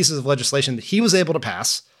bipartisan pieces of legislation that he was able to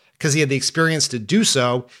pass because he had the experience to do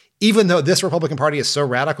so, even though this Republican Party is so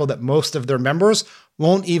radical that most of their members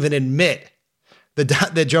won't even admit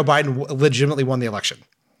that Joe Biden legitimately won the election.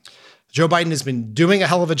 Joe Biden has been doing a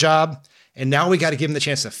hell of a job, And now we got to give him the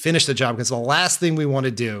chance to finish the job, because the last thing we want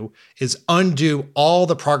to do is undo all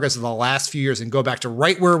the progress of the last few years and go back to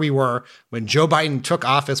right where we were when Joe Biden took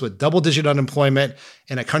office with double-digit unemployment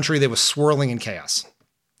in a country that was swirling in chaos.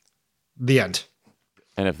 The end.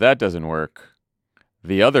 And if that doesn't work,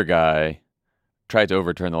 the other guy tried to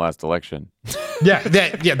overturn the last election.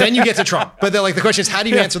 Then you get to Trump. But the question is, how do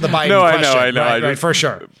you answer the Biden question? I know. Right, for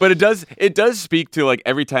sure. But it does speak to, like,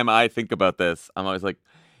 every time I think about this, I'm always like,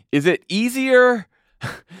 is it easier?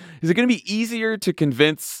 Is it going to be easier to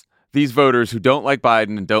convince these voters who don't like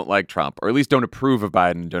Biden and don't like Trump, or at least don't approve of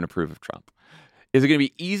Biden and don't approve of Trump? Is it going to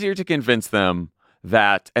be easier to convince them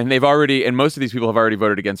that, and most of these people have already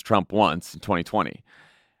voted against Trump once in 2020.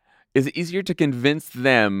 Is it easier to convince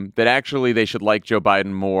them that actually they should like Joe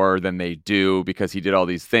Biden more than they do because he did all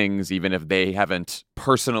these things, even if they haven't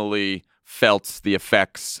personally felt the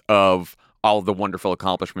effects of all of the wonderful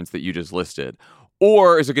accomplishments that you just listed?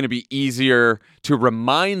 Or is it going to be easier to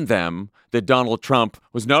remind them that Donald Trump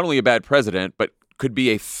was not only a bad president, but could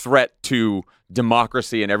be a threat to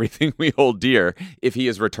democracy and everything we hold dear if he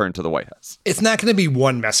is returned to the White House? It's not going to be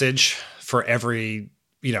one message for every,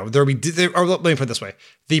 or let me put it this way.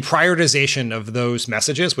 The prioritization of those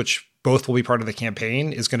messages, which both will be part of the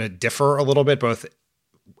campaign, is going to differ a little bit, both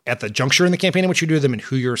at the juncture in the campaign in which you do them and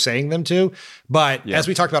who you're saying them to. But as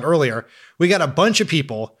we talked about earlier, we got a bunch of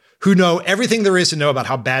people who know everything there is to know about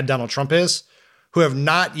how bad Donald Trump is, who have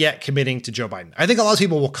not yet committing to Joe Biden. I think a lot of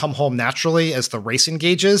people will come home naturally as the race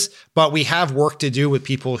engages, but we have work to do with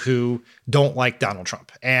people who don't like Donald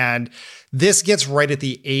Trump. And this gets right at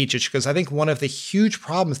the age issue, because I think one of the huge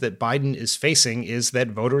problems that Biden is facing is that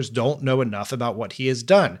voters don't know enough about what he has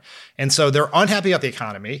done. And so they're unhappy about the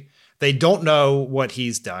economy. They don't know what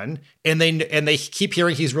he's done, and they keep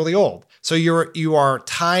hearing he's really old. So you are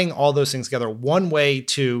tying all those things together. One way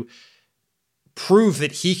to prove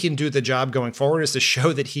that he can do the job going forward is to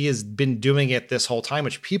show that he has been doing it this whole time,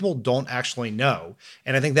 which people don't actually know.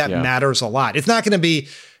 And I think that matters a lot. It's not going to be,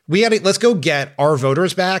 let's go get our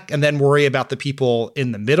voters back and then worry about the people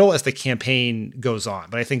in the middle as the campaign goes on.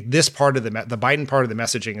 But I think this part of the Biden part of the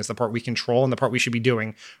messaging is the part we control and the part we should be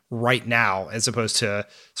doing right now, as opposed to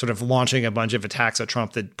sort of launching a bunch of attacks at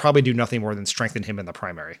Trump that probably do nothing more than strengthen him in the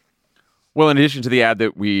primary. Well, in addition to the ad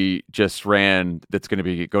that we just ran that's going to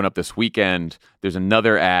be going up this weekend, there's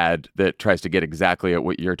another ad that tries to get exactly at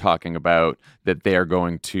what you're talking about, that they are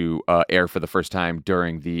going to air for the first time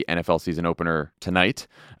during the NFL season opener tonight.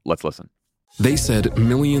 Let's listen. They said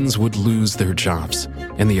millions would lose their jobs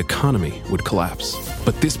and the economy would collapse.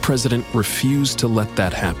 But this president refused to let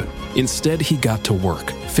that happen. Instead, he got to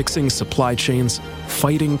work, fixing supply chains,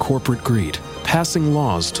 fighting corporate greed, passing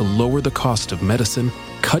laws to lower the cost of medicine,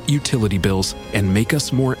 cut utility bills, and make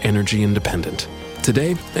us more energy independent.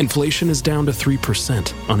 Today, inflation is down to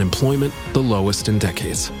 3%, unemployment the lowest in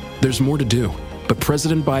decades. There's more to do, but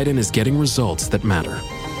President Biden is getting results that matter.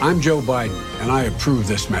 I'm Joe Biden, and I approve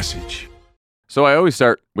this message. So I always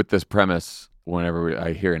start with this premise whenever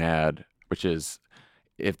I hear an ad, which is,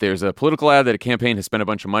 if there's a political ad that a campaign has spent a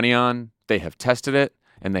bunch of money on, they have tested it,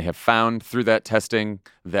 and they have found through that testing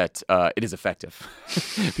that it is effective.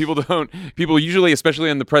 People usually, especially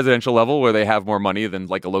on the presidential level where they have more money than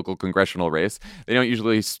like a local congressional race, they don't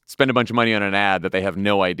usually spend a bunch of money on an ad that they have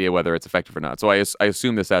no idea whether it's effective or not. So I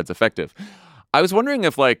assume this ad's effective. I was wondering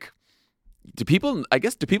if, like, do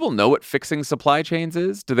people know what fixing supply chains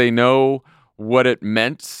is? Do they know what it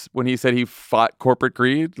meant when he said he fought corporate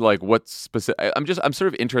greed? Like, what's specific? I'm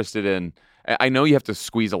sort of interested in, I know you have to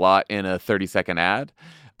squeeze a lot in a 30-second ad,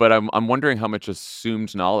 but I'm wondering how much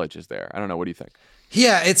assumed knowledge is there. I don't know. What do you think?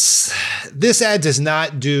 Yeah, this ad does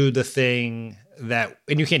not do the thing that,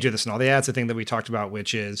 and you can't do this in all the ads, the thing that we talked about,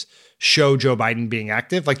 which is show Joe Biden being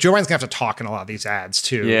active. Like, Joe Biden's gonna have to talk in a lot of these ads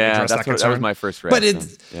too. Yeah, that was my first reaction.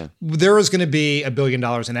 But there is going to be $1 billion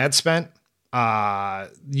in ads spent.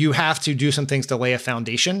 You have to do some things to lay a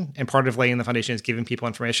foundation, and part of laying the foundation is giving people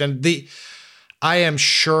information. I am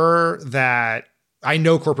sure that I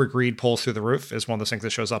know corporate greed pulls through the roof is one of those things that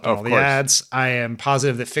shows up in all the ads. I am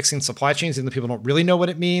positive that fixing supply chains, even though people don't really know what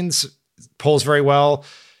it means, pulls very well.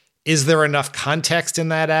 Is there enough context in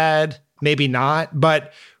that ad? Maybe not.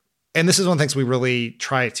 But, and this is one of the things we really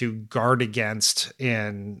try to guard against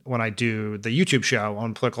when I do the YouTube show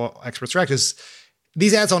on Political Experts Direct, is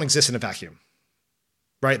these ads don't exist in a vacuum.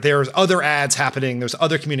 Right? There's other ads happening. There's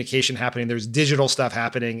other communication happening. There's digital stuff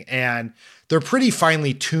happening, and they're pretty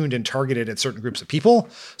finely tuned and targeted at certain groups of people.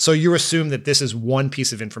 So you assume that this is one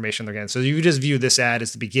piece of information they're getting. So you just view this ad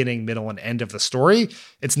as the beginning, middle, and end of the story.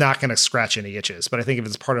 It's not going to scratch any itches. But I think if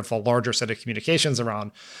it's part of a larger set of communications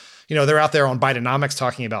around, they're out there on Bidenomics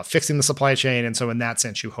talking about fixing the supply chain. And so in that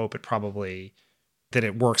sense, you hope that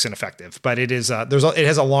it works and effective. But it is, it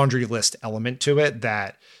has a laundry list element to it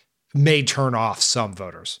that may turn off some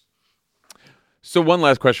voters. So one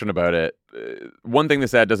last question about it. One thing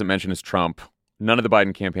this ad doesn't mention is Trump. None of the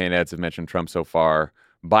Biden campaign ads have mentioned Trump so far.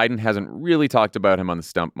 Biden hasn't really talked about him on the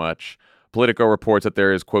stump much. Politico reports that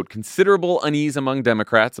there is, quote, considerable unease among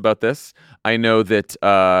Democrats about this. I know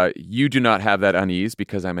that you do not have that unease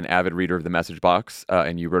because I'm an avid reader of the message box,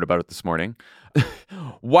 and you wrote about it this morning.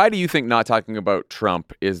 Why do you think not talking about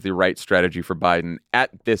Trump is the right strategy for Biden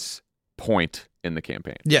at this point in the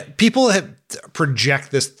campaign? Yeah, people have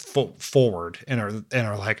project this forward and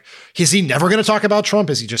are like, is he never going to talk about Trump?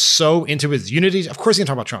 Is he just so into his unity? Of course he's going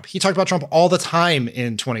to talk about Trump. He talked about Trump all the time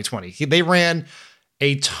in 2020. They ran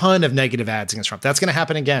a ton of negative ads against Trump. That's going to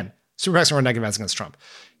happen again. Super PACs run negative ads against Trump.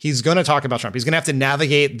 He's going to talk about Trump. He's going to have to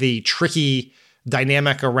navigate the tricky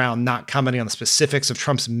dynamic around not commenting on the specifics of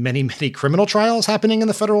Trump's many, many criminal trials happening in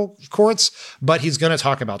the federal courts, but he's going to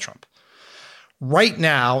talk about Trump. Right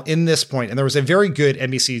now, in this point, and there was a very good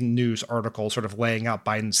NBC News article sort of laying out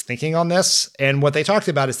Biden's thinking on this. And what they talked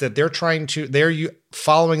about is that they're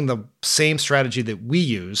following the same strategy that we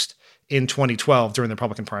used in 2012 during the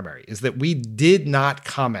Republican primary, is that we did not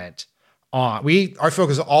comment on, our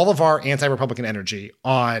focus, all of our anti-Republican energy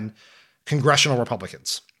on congressional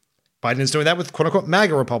Republicans. Biden is doing that with quote unquote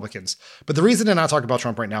MAGA Republicans. But the reason to not talk about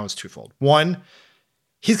Trump right now is twofold. One,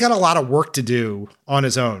 he's got a lot of work to do on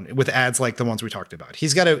his own with ads like the ones we talked about.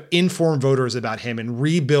 He's got to inform voters about him and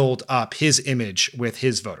rebuild up his image with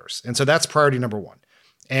his voters. And so that's priority number one.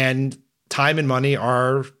 And time and money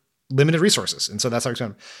are limited resources. And so that's how it's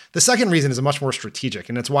going. The second reason is much more strategic.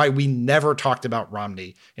 And it's why we never talked about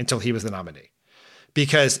Romney until he was the nominee.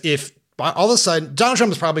 Because if all of a sudden, Donald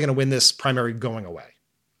Trump is probably going to win this primary going away.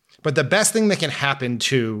 But the best thing that can happen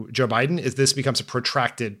to Joe Biden is this becomes a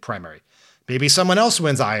protracted primary. Maybe someone else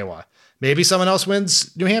wins Iowa. Maybe someone else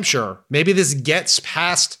wins New Hampshire. Maybe this gets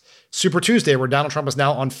past Super Tuesday where Donald Trump is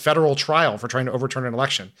now on federal trial for trying to overturn an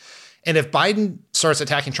election. And if Biden starts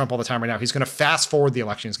attacking Trump all the time right now, he's going to fast forward the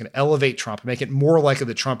election. He's going to elevate Trump, make it more likely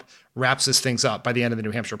that Trump wraps his things up by the end of the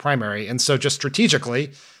New Hampshire primary. And so just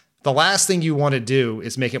strategically, the last thing you want to do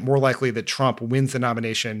is make it more likely that Trump wins the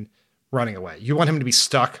nomination running away. You want him to be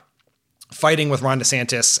stuck fighting with Ron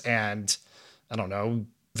DeSantis and, I don't know,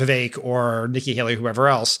 Vivek or Nikki Haley, whoever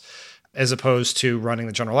else, as opposed to running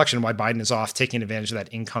the general election, why Biden is off taking advantage of that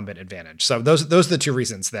incumbent advantage. So those are the two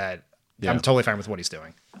reasons that I'm totally fine with what he's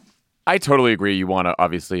doing. I totally agree. You want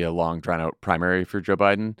obviously a long, drawn-out primary for Joe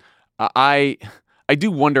Biden. I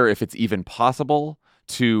do wonder if it's even possible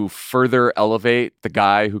to further elevate the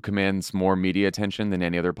guy who commands more media attention than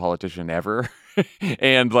any other politician ever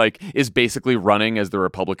and is basically running as the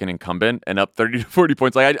Republican incumbent and up 30 to 40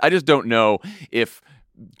 points. I just don't know if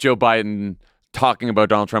Joe Biden talking about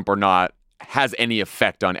Donald Trump or not has any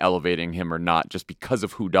effect on elevating him or not, just because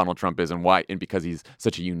of who Donald Trump is and why, and because he's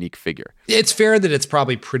such a unique figure. It's fair that it's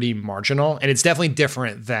probably pretty marginal, and it's definitely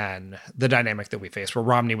different than the dynamic that we faced where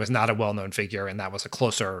Romney was not a well-known figure and that was a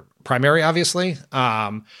closer primary, obviously.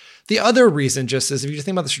 The other reason just is if you just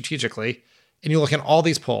think about this strategically and you look at all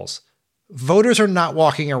these polls, voters are not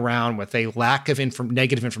walking around with a lack of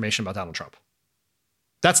negative information about Donald Trump.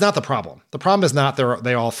 That's not the problem. The problem is not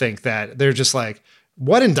they all think that they're just like,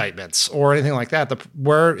 what indictments or anything like that?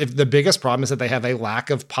 If the biggest problem is that they have a lack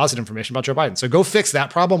of positive information about Joe Biden. So go fix that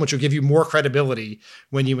problem, which will give you more credibility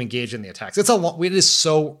when you engage in the attacks. It is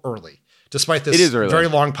so early, despite this very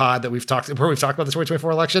long pod that we've talked about the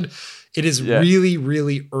 2024 election. It is really,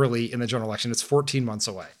 really early in the general election. It's 14 months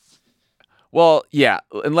away. Well, yeah.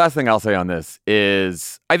 And last thing I'll say on this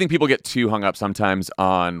is I think people get too hung up sometimes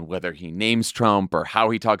on whether he names Trump or how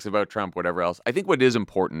he talks about Trump, whatever else. I think what is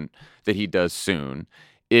important that he does soon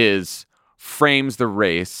is frames the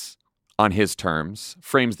race on his terms,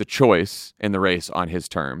 frames the choice in the race on his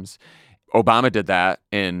terms. Obama did that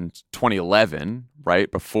in 2011, right?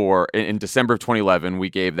 In December of 2011, we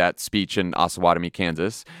gave that speech in Osawatomie,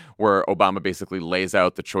 Kansas, where Obama basically lays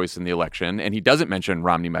out the choice in the election. And he doesn't mention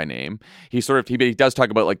Romney by name. He does talk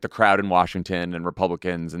about the crowd in Washington and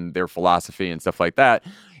Republicans and their philosophy and stuff like that.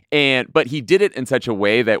 But he did it in such a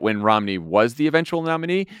way that when Romney was the eventual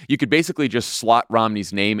nominee, you could basically just slot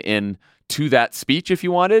Romney's name in to that speech if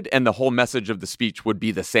you wanted, and the whole message of the speech would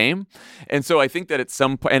be the same. And so I think that at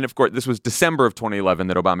some point, and of course, this was December of 2011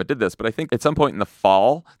 that Obama did this, but I think at some point in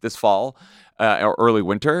this fall or early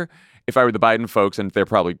winter, if I were the Biden folks, and they're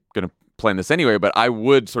probably going to plan this anyway, but I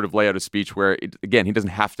would sort of lay out a speech where, again, he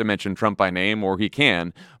doesn't have to mention Trump by name, or he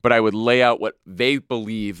can, but I would lay out what they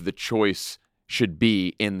believe the choice should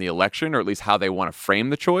be in the election, or at least how they want to frame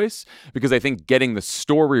the choice. Because I think getting the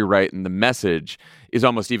story right and the message is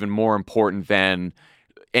almost even more important than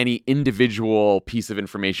any individual piece of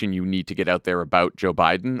information you need to get out there about Joe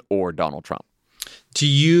Biden or Donald Trump. Do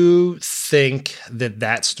you think that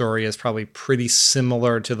that story is probably pretty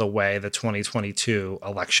similar to the way the 2022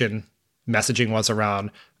 election messaging was around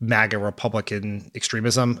MAGA Republican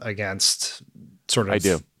extremism against sort of...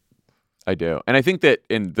 I do. And I think that,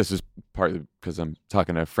 and this is partly because I'm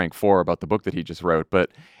talking to Frank Foer about the book that he just wrote,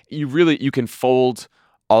 but you can fold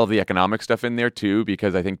all of the economic stuff in there too,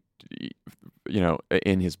 because I think,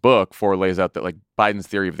 in his book, Foer lays out that like Biden's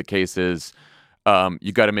theory of the case is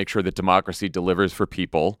you got to make sure that democracy delivers for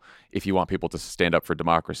people if you want people to stand up for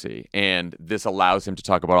democracy. And this allows him to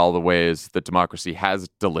talk about all the ways that democracy has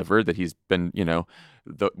delivered, that he's been,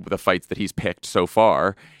 the fights that he's picked so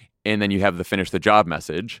far. And then you have the finish the job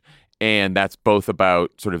message. And that's both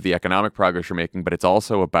about sort of the economic progress you're making, but it's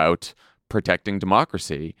also about protecting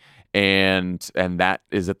democracy. And that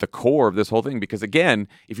is at the core of this whole thing. Because again,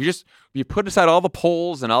 if you put aside all the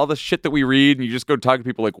polls and all the shit that we read and you just go talk to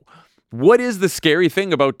people like, what is the scary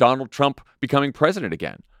thing about Donald Trump becoming president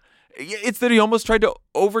again? It's that he almost tried to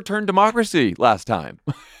overturn democracy last time,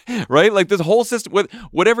 right? Like this whole system, with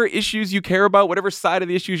whatever issues you care about, whatever side of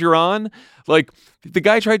the issues you're on, like the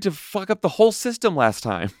guy tried to fuck up the whole system last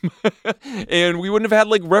time. And we wouldn't have had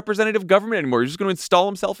like representative government anymore. He's just going to install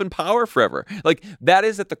himself in power forever. Like that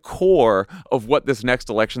is at the core of what this next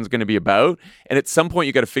election is going to be about. And at some point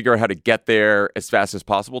you got to figure out how to get there as fast as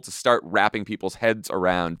possible to start wrapping people's heads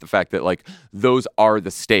around the fact that like those are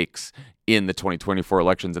the stakes in the 2024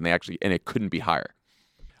 elections, and it couldn't be higher.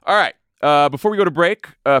 All right. Before we go to break,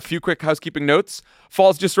 a few quick housekeeping notes.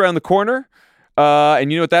 Fall's just around the corner,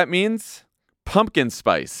 and you know what that means? Pumpkin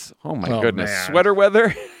spice. Oh my goodness. Man. Sweater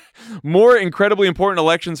weather. More incredibly important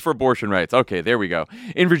elections for abortion rights. Okay, there we go.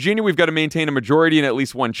 In Virginia, we've got to maintain a majority in at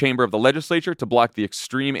least one chamber of the legislature to block the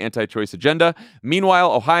extreme anti-choice agenda.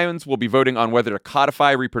 Meanwhile, Ohioans will be voting on whether to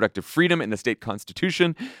codify reproductive freedom in the state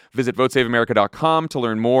constitution. Visit votesaveamerica.com to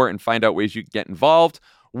learn more and find out ways you can get involved.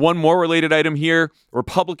 One more related item here.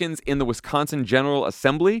 Republicans in the Wisconsin General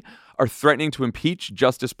Assembly are threatening to impeach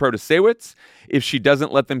Justice Protasewicz if she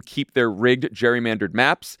doesn't let them keep their rigged gerrymandered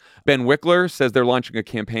maps. Ben Wickler says they're launching a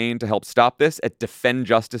campaign to help stop this at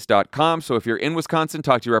defendjustice.com. So if you're in Wisconsin,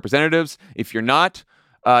 talk to your representatives. If you're not,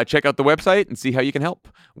 check out the website and see how you can help.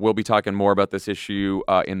 We'll be talking more about this issue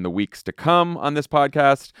in the weeks to come on this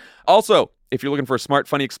podcast. Also, if you're looking for a smart,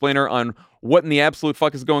 funny explainer on what in the absolute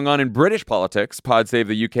fuck is going on in British politics, Pod Save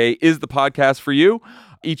the UK is the podcast for you.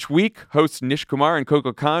 Each week, hosts Nish Kumar and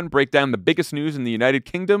Coco Khan break down the biggest news in the United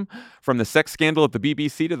Kingdom, from the sex scandal at the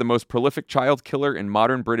BBC to the most prolific child killer in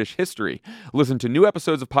modern British history. Listen to new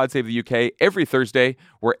episodes of Pod Save the UK every Thursday,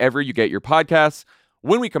 wherever you get your podcasts.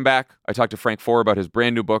 When we come back, I talk to Frank Foer about his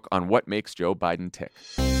brand new book on what makes Joe Biden tick.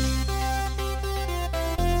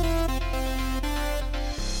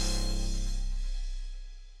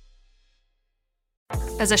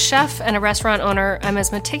 As a chef and a restaurant owner, I'm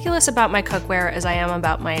as meticulous about my cookware as I am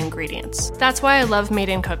about my ingredients. That's why I love Made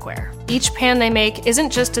in Cookware. Each pan they make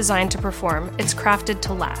isn't just designed to perform, it's crafted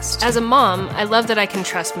to last. As a mom, I love that I can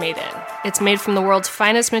trust Made In. It's made from the world's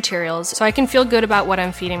finest materials, so I can feel good about what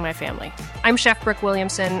I'm feeding my family. I'm Chef Brooke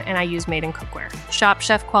Williamson, and I use Made in Cookware. Shop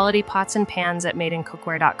chef-quality pots and pans at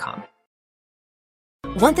madeincookware.com.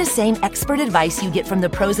 Want the same expert advice you get from the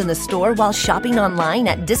pros in the store while shopping online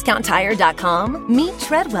at discounttire.com? Meet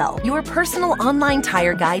Treadwell, your personal online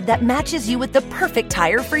tire guide that matches you with the perfect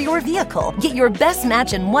tire for your vehicle. Get your best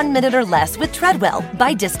match in 1 minute or less with Treadwell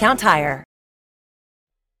by Discount Tire.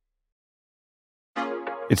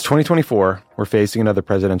 It's 2024. We're facing another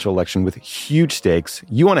presidential election with huge stakes.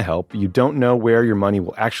 You want to help. You don't know where your money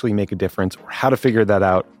will actually make a difference or how to figure that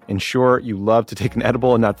out. And sure, you love to take an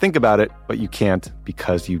edible and not think about it, but you can't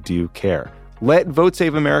because you do care. Let Vote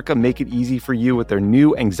Save America make it easy for you with their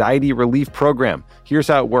new anxiety relief program. Here's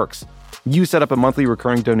how it works. You set up a monthly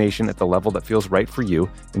recurring donation at the level that feels right for you,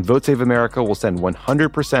 and Vote Save America will send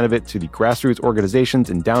 100% of it to the grassroots organizations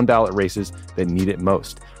and down-ballot races that need it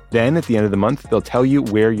most. Then, at the end of the month, they'll tell you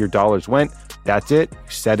where your dollars went. That's it.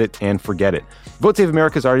 You set it and forget it. Vote Save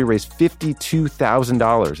America has already raised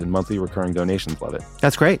 $52,000 in monthly recurring donations. Love it.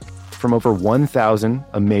 That's great. From over 1,000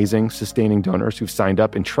 amazing, sustaining donors who've signed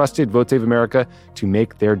up and trusted Vote Save America to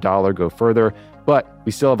make their dollar go further. But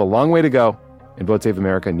we still have a long way to go, and Vote Save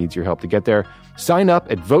America needs your help to get there. Sign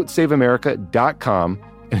up at votesaveamerica.com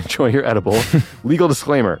and enjoy your edible. Legal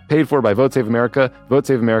disclaimer, paid for by Vote Save America,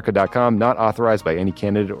 votesaveamerica.com, not authorized by any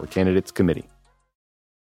candidate or candidates committee.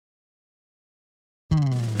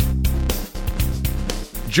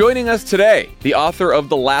 Joining us today, the author of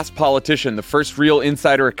The Last Politician, the first real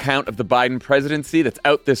insider account of the Biden presidency that's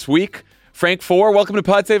out this week, Frank Foer. Welcome to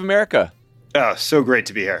Pod Save America. Oh, so great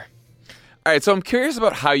to be here. All right, so I'm curious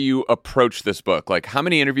about how you approach this book. Like, how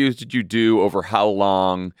many interviews did you do over how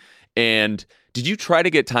long? And did you try to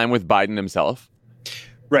get time with Biden himself?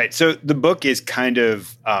 Right. So the book is kind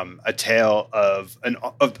of a tale of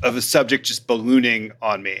a subject just ballooning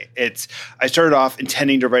on me. I started off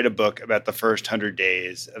intending to write a book about the first 100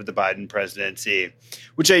 days of the Biden presidency,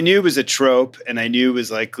 which I knew was a trope and I knew was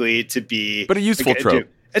likely to be... But a useful trope.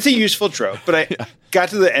 It's a useful trope. But I got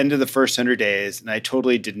to the end of the first 100 days and I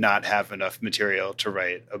totally did not have enough material to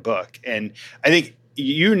write a book. And I think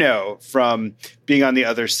you know from being on the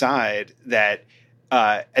other side that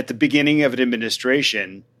at the beginning of an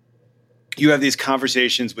administration, you have these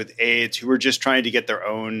conversations with aides who are just trying to get their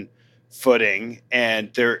own footing, and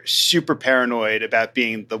they're super paranoid about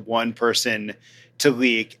being the one person to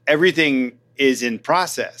leak. Everything is in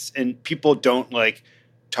process, and people don't like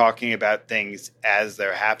talking about things as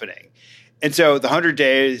they're happening. And so the 100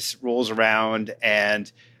 days rolls around, and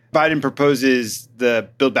Biden proposes the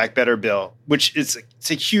Build Back Better bill, which it's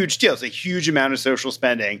a huge deal. It's a huge amount of social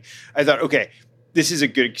spending. I thought, okay, this is a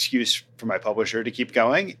good excuse for my publisher to keep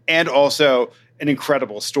going, and also an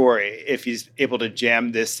incredible story if he's able to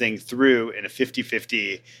jam this thing through in a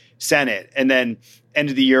 50-50 Senate. And then end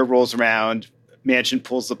of the year rolls around, Manchin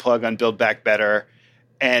pulls the plug on Build Back Better,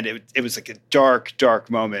 and it was like a dark, dark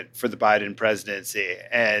moment for the Biden presidency.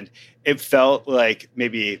 And it felt like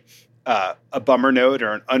maybe a bummer note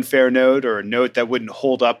or an unfair note or a note that wouldn't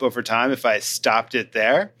hold up over time if I stopped it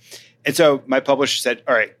there. And so my publisher said,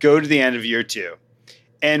 all right, go to the end of year 2.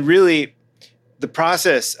 And really, the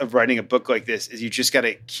process of writing a book like this is you just got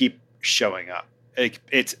to keep showing up.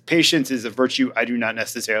 Patience is a virtue I do not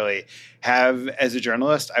necessarily have as a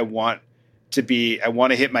journalist. I want to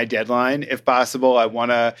hit my deadline if possible.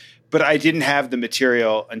 But I didn't have the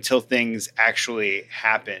material until things actually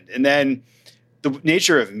happened. And then the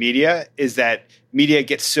nature of media is that media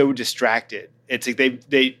gets so distracted. It's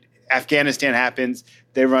like Afghanistan happens,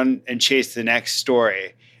 they run and chase the next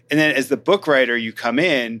story. And then as the book writer, you come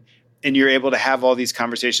in and you're able to have all these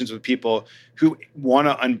conversations with people who want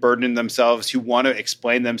to unburden themselves, who want to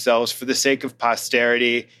explain themselves for the sake of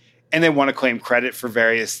posterity, and they want to claim credit for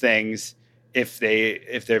various things if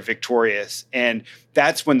they're victorious. And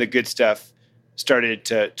that's when the good stuff started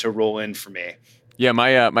to roll in for me. Yeah,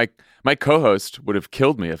 my co-host would have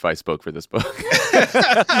killed me if I spoke for this book.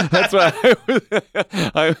 That's why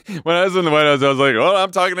when I was in the White House, I was like, "Oh,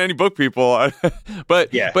 I'm talking to any book people." But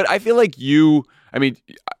I feel like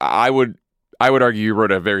I would argue you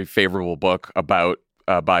wrote a very favorable book about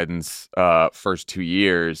Biden's first 2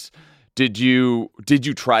 years. Did you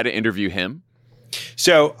try to interview him?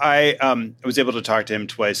 So I was able to talk to him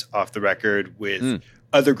twice off the record with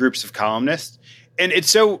other groups of columnists, and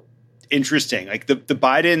it's so interesting. Like the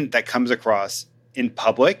Biden that comes across in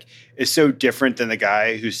public is so different than the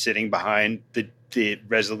guy who's sitting behind the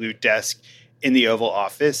Resolute desk in the Oval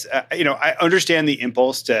Office. I understand the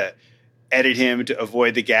impulse to edit him to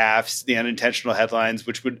avoid the gaffes, the unintentional headlines,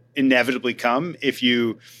 which would inevitably come if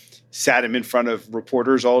you sat him in front of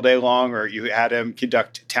reporters all day long or you had him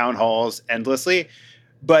conduct town halls endlessly.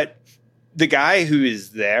 But the guy who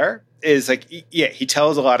is there is like, yeah, he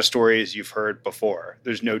tells a lot of stories you've heard before.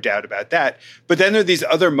 There's no doubt about that. But then there are these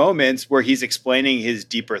other moments where he's explaining his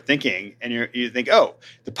deeper thinking, and you think, oh,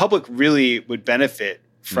 the public really would benefit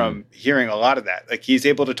from hearing a lot of that. Like he's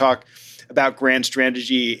able to talk about grand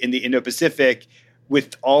strategy in the Indo-Pacific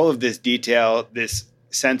with all of this detail, this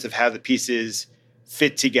sense of how the pieces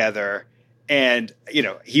fit together. And,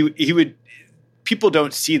 he would, people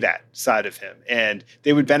don't see that side of him, and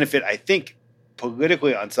they would benefit, I think,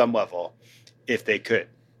 politically on some level if they could.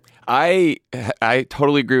 I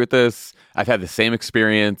totally agree with this. I've had the same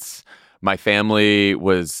experience. My family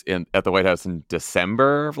was at the White House in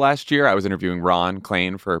December of last year. I was interviewing Ron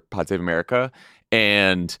Klain for Pod Save America.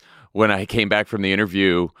 And when I came back from the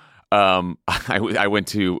interview, I went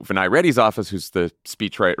to Vinay Reddy's office, who's the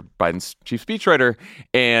speechwriter, Biden's chief speechwriter,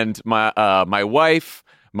 and my wife,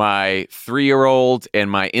 my 3-year-old, and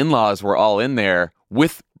my in-laws were all in there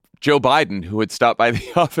with Joe Biden, who had stopped by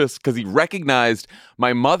the office because he recognized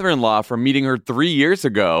my mother-in-law from meeting her 3 years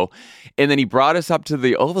ago. And then he brought us up to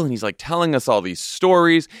the Oval and he's like telling us all these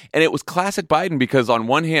stories. And it was classic Biden because on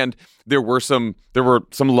one hand, there were some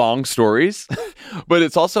long stories, but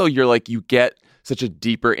it's also, you get such a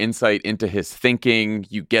deeper insight into his thinking.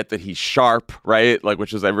 You get that he's sharp, right? Like,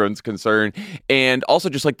 which is everyone's concern. And also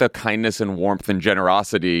just like the kindness and warmth and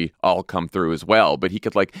generosity all come through as well. But he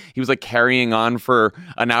was like carrying on for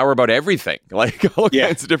an hour about everything, like all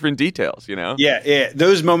kinds of different details, you know? Yeah.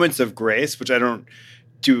 Those moments of grace, which I don't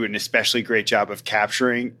do an especially great job of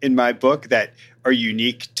capturing in my book, that are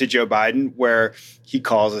unique to Joe Biden, where he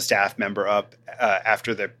calls a staff member up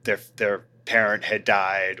after their parent had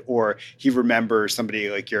died, or he remembers somebody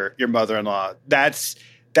like your mother-in-law. That's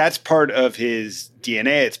part of his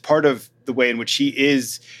DNA. It's part of the way in which he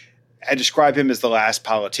is. I describe him as the last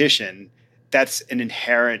politician. That's an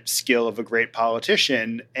inherent skill of a great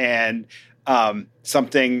politician, and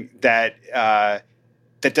something that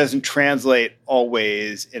doesn't translate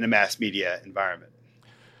always in a mass media environment.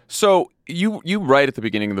 So you write at the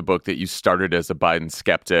beginning of the book that you started as a Biden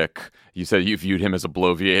skeptic. You said you viewed him as a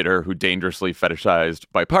bloviator who dangerously fetishized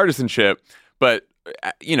bipartisanship. But,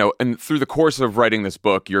 you know, and through the course of writing this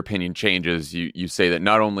book, your opinion changes. You say that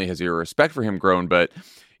not only has your respect for him grown, but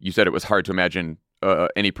you said it was hard to imagine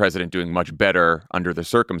any president doing much better under the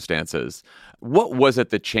circumstances. What was it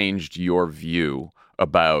that changed your view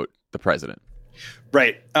about the president?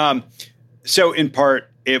 Right. So in part,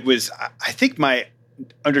 it was, I think, my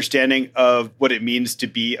understanding of what it means to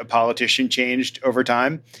be a politician changed over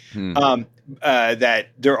time. That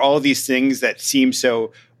there are all these things that seem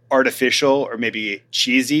so artificial or maybe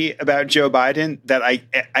cheesy about Joe Biden that I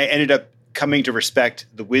ended up coming to respect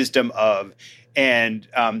the wisdom of, and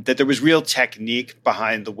that there was real technique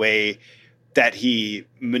behind the way that he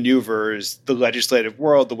maneuvers the legislative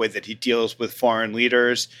world, the way that he deals with foreign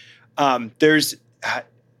leaders. There's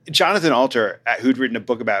Jonathan Alter, who'd written a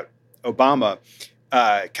book about Obama,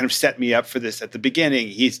 kind of set me up for this at the beginning.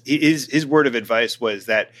 His word of advice was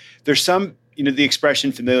that there's some, the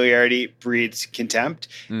expression familiarity breeds contempt.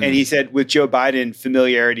 And he said, with Joe Biden,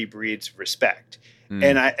 familiarity breeds respect.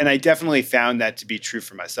 And I definitely found that to be true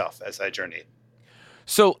for myself as I journeyed.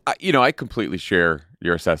 So, I completely share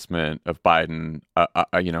your assessment of Biden.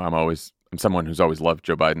 I'm someone who's always loved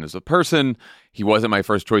Joe Biden as a person. He wasn't my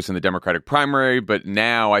first choice in the Democratic primary, but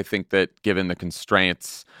now I think that given the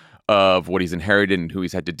constraints of what he's inherited and who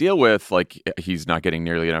he's had to deal with, like, he's not getting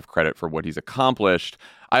nearly enough credit for what he's accomplished.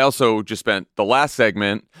 I also just spent the last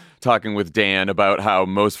segment talking with Dan about how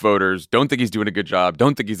most voters don't think he's doing a good job,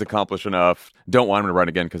 don't think he's accomplished enough, don't want him to run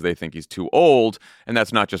again because they think he's too old. And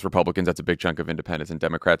that's not just Republicans, that's a big chunk of independents and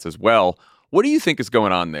Democrats as well. What do you think is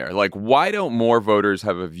going on there? Like, why don't more voters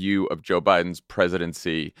have a view of Joe Biden's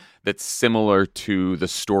presidency that's similar to the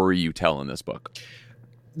story you tell in this book?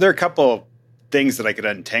 There are a couple things that I could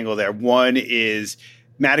untangle there. One is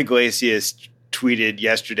Matt Iglesias tweeted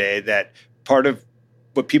yesterday that part of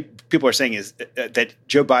what people are saying is that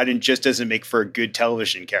Joe Biden just doesn't make for a good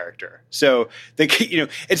television character. So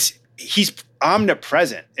he's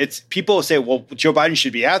omnipresent. It's people say, well, Joe Biden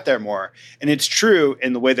should be out there more. And it's true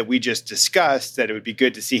in the way that we just discussed, that it would be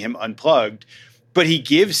good to see him unplugged, but he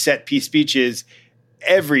gives set piece speeches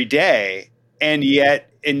every day. And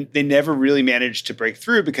they never really managed to break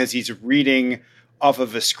through because he's reading off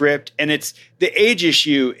of a script. And the age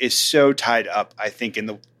issue is so tied up, I think, in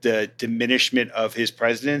the diminishment of his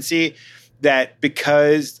presidency, that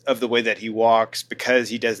because of the way that he walks, because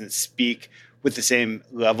he doesn't speak with the same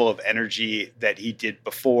level of energy that he did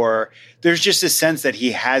before, there's just a sense that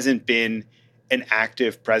he hasn't been an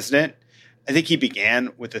active president. I think he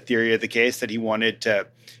began with the theory of the case that he wanted to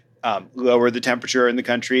lower the temperature in the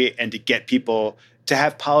country and to get people to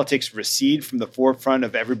have politics recede from the forefront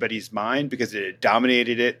of everybody's mind because it had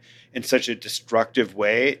dominated it in such a destructive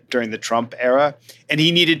way during the Trump era. And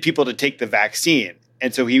he needed people to take the vaccine.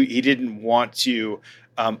 And so he didn't want to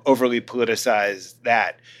overly politicize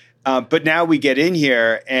that. But now we get in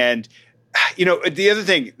here and, the other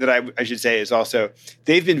thing that I should say is also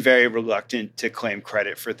they've been very reluctant to claim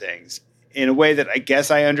credit for things in a way that I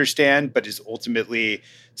guess I understand, but is ultimately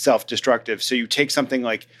self-destructive. So you take something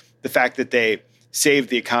like the fact that they saved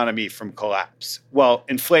the economy from collapse. Well,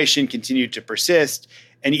 inflation continued to persist.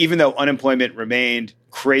 And even though unemployment remained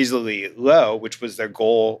crazily low, which was their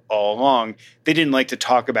goal all along, they didn't like to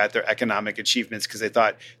talk about their economic achievements because they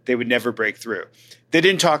thought they would never break through. They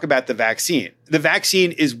didn't talk about the vaccine. The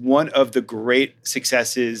vaccine is one of the great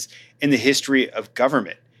successes in the history of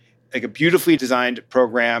government. Like a beautifully designed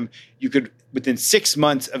program. You could, within 6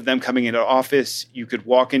 months of them coming into office, you could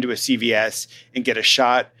walk into a CVS and get a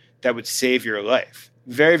shot that would save your life.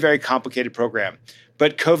 Very, very complicated program.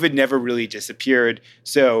 But COVID never really disappeared.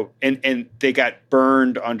 So, and they got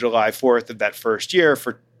burned on July 4th of that first year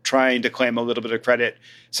for trying to claim a little bit of credit.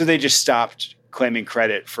 So they just stopped claiming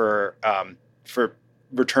credit for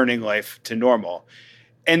returning life to normal.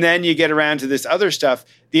 And then you get around to this other stuff,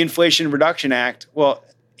 the Inflation Reduction Act. Well,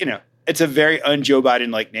 it's a very un-Joe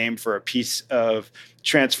Biden-like name for a piece of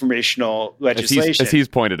transformational legislation. As he's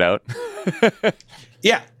pointed out.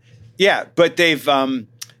 Yeah. But they've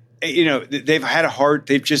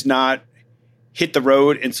they've just not hit the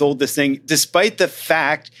road and sold this thing, despite the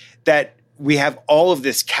fact that we have all of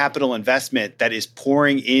this capital investment that is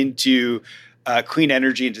pouring into clean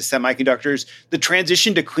energy, into semiconductors. The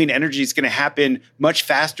transition to clean energy is going to happen much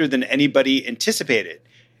faster than anybody anticipated.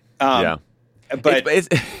 But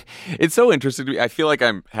it's so interesting to me. I feel like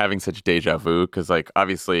I'm having such deja vu because, like,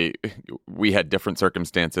 obviously we had different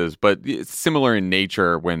circumstances, but it's similar in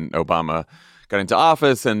nature when Obama got into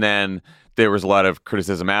office, and then there was a lot of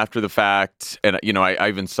criticism after the fact. And I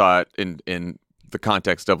even saw it in the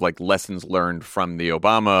context of like lessons learned from the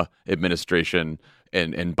Obama administration,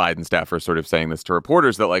 and Biden staffers sort of saying this to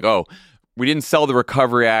reporters that like, oh, we didn't sell the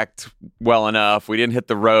Recovery Act well enough, we didn't hit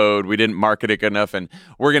the road, we didn't market it enough, and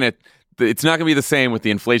it's not going to be the same with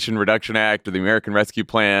the Inflation Reduction Act or the American Rescue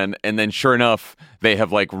Plan. And then sure enough, they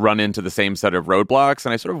have like run into the same set of roadblocks.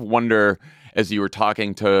 And I sort of wonder, as you were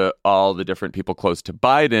talking to all the different people close to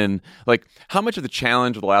Biden, like how much of the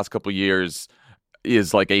challenge of the last couple of years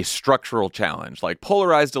is like a structural challenge, like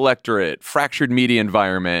polarized electorate, fractured media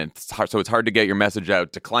environment. So it's hard to get your message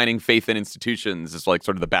out. Declining faith in institutions is like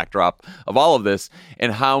sort of the backdrop of all of this.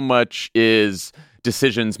 And how much is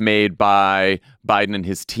decisions made by Biden and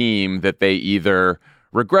his team that they either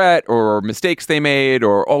regret or mistakes they made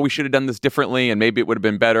or, oh, we should have done this differently and maybe it would have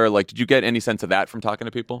been better. Like, did you get any sense of that from talking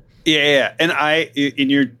to people? Yeah. And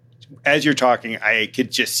as you're talking, I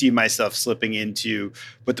could just see myself slipping into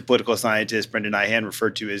what the political scientist Brendan Nyhan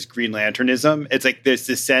referred to as Green Lanternism. It's like there's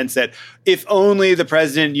this sense that if only the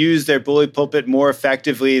president used their bully pulpit more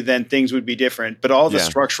effectively, then things would be different. But all the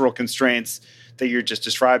structural constraints that you're just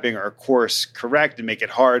describing are course correct and make it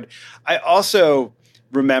hard. I also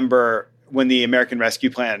remember when the American Rescue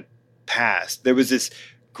Plan passed, there was this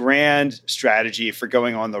grand strategy for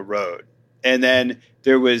going on the road. And then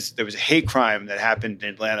there was a hate crime that happened in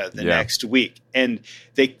Atlanta the next week. And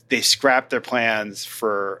they scrapped their plans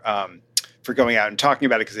for going out and talking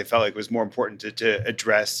about it because they felt like it was more important to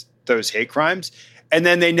address those hate crimes. And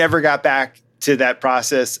then they never got back to that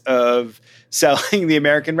process of selling the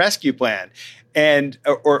American Rescue Plan.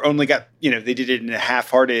 Or only got, they did it in a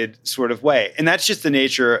half-hearted sort of way. And that's just the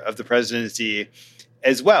nature of the presidency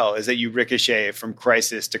as well, is that you ricochet from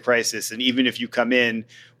crisis to crisis. And even if you come in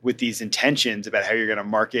with these intentions about how you're going to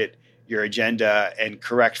market your agenda and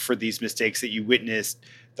correct for these mistakes that you witnessed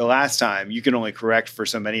the last time, you can only correct for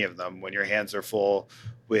so many of them when your hands are full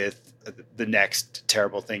with the next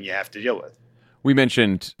terrible thing you have to deal with. We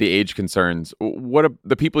mentioned the age concerns. What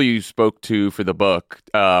the people you spoke to for the book,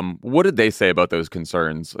 what did they say about those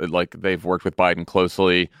concerns? Like, they've worked with Biden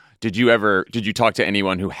closely. Did you talk to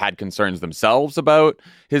anyone who had concerns themselves about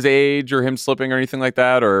his age or him slipping or anything like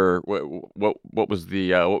that? Or what was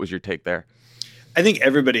your take there? I think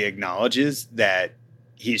everybody acknowledges that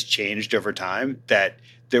he's changed over time, that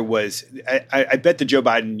there was, I bet the Joe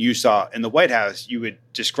Biden you saw in the White House, you would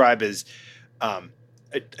describe as,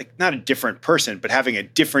 not a different person, but having a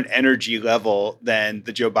different energy level than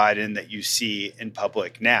the Joe Biden that you see in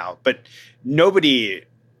public now. But nobody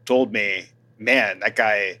told me, man, that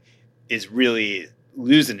guy is really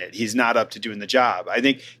losing it. He's not up to doing the job. I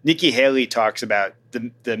think Nikki Haley talks about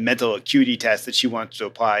the mental acuity test that she wants to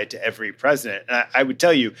apply to every president. And I would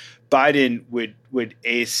tell you, Biden would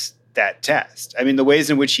ace that test. I mean, the ways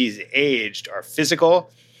in which he's aged are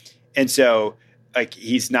physical. And so, like,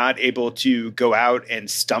 he's not able to go out and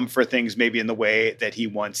stump for things maybe in the way that he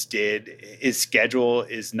once did. His schedule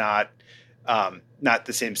is not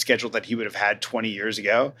the same schedule that he would have had 20 years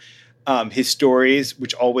ago. His stories,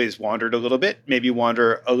 which always wandered a little bit, maybe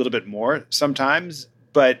wander a little bit more sometimes.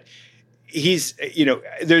 But he's,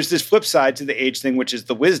 there's this flip side to the age thing, which is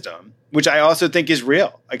the wisdom, which I also think is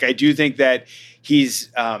real. Like, I do think that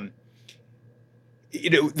he's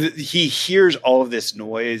he hears all of this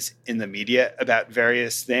noise in the media about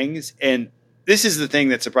various things. And this is the thing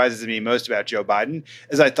that surprises me most about Joe Biden,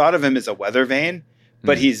 is I thought of him as a weather vane,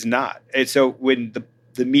 but he's not. And so when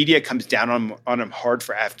the media comes down on him hard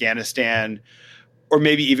for Afghanistan, or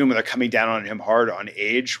maybe even when they're coming down on him hard on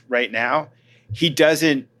age right now, he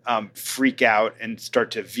doesn't freak out and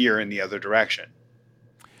start to veer in the other direction.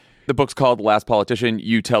 The book's called The Last Politician.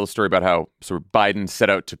 You tell the story about how sort of Biden set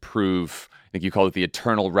out to prove, I think you call it the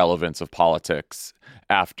eternal relevance of politics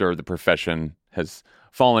after the profession has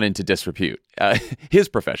fallen into disrepute. His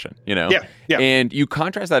profession, Yeah. And you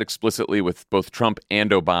contrast that explicitly with both Trump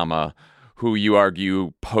and Obama, who you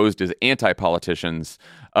argue posed as anti-politicians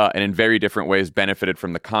and in very different ways benefited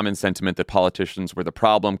from the common sentiment that politicians were the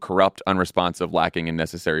problem, corrupt, unresponsive, lacking in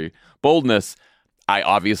necessary boldness. I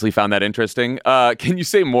obviously found that interesting. Can you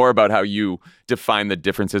say more about how you define the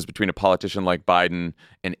differences between a politician like Biden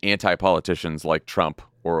and anti-politicians like Trump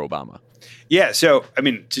or Obama? Yeah. So,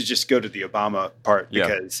 to just go to the Obama part,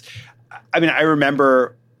 because, I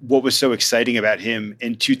remember what was so exciting about him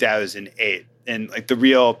in 2008 and like the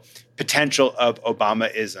real potential of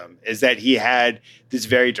Obamaism is that he had this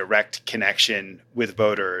very direct connection with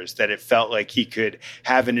voters, that it felt like he could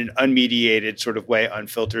have in an unmediated sort of way,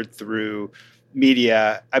 unfiltered through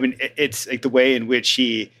media. It's like the way in which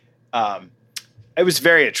he, it was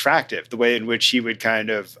very attractive, the way in which he would kind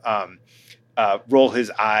of roll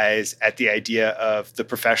his eyes at the idea of the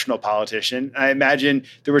professional politician. I imagine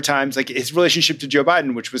there were times like his relationship to Joe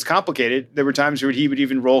Biden, which was complicated. There were times where he would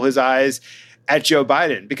even roll his eyes at Joe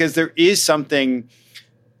Biden, because there is something,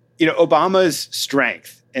 Obama's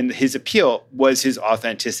strength and his appeal was his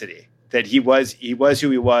authenticity, that he was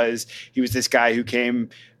who he was. He was this guy who came,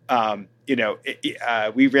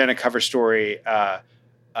 we ran a cover story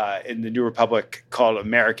in the New Republic called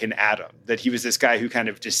American Adam, that he was this guy who kind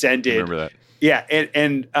of descended. Remember that. Yeah.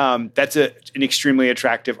 And that's an extremely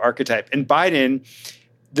attractive archetype. And Biden,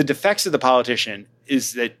 the defects of the politician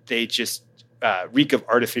is that they just reek of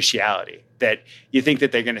artificiality, that you think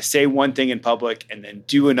that they're going to say one thing in public and then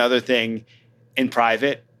do another thing in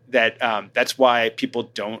private, that that's why people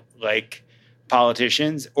don't like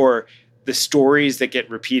politicians, or the stories that get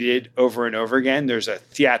repeated over and over again. There's a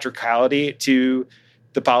theatricality to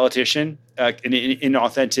the politician, in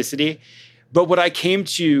authenticity. But what I came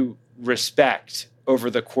to respect over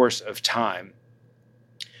the course of time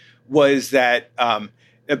was that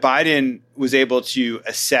Biden was able to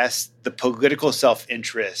assess the political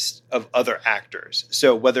self-interest of other actors.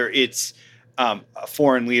 So whether it's a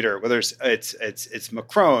foreign leader, whether it's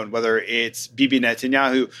Macron, whether it's Bibi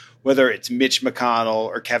Netanyahu, whether it's Mitch McConnell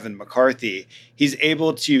or Kevin McCarthy, he's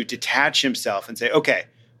able to detach himself and say, okay,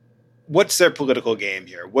 what's their political game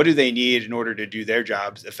here? What do they need in order to do their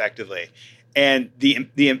jobs effectively? And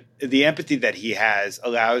the empathy that he has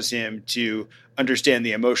allows him to understand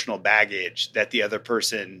the emotional baggage that the other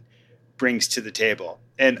person brings to the table.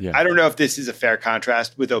 And I don't know if this is a fair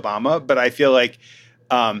contrast with Obama, but I feel like,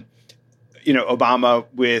 Obama,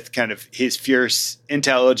 with kind of his fierce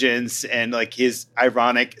intelligence and like his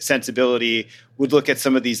ironic sensibility, would look at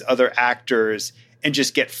some of these other actors and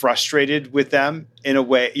just get frustrated with them in a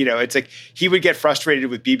way. It's like he would get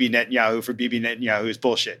frustrated with Bibi Netanyahu for Bibi Netanyahu's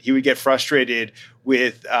bullshit. He would get frustrated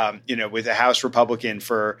with, with a House Republican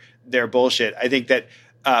for their bullshit. I think that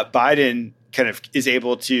Biden kind of is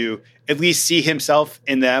able to at least see himself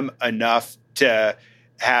in them enough to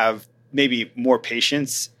have maybe more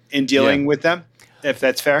patience in dealing with them, if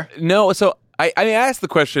that's fair. No, so I asked the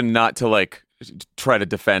question not to like try to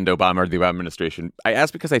defend Obama or the Obama administration. I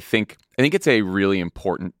asked because I think it's a really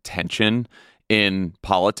important tension in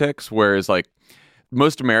politics, whereas like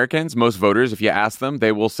most Americans, most voters, if you ask them,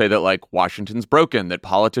 they will say that like Washington's broken, that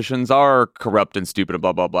politicians are corrupt and stupid and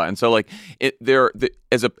blah blah blah. And so like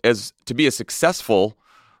as to be a successful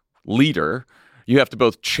leader, you have to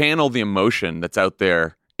both channel the emotion that's out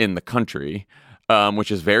there in the country,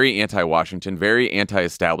 which is very anti-Washington, very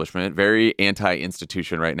anti-establishment, very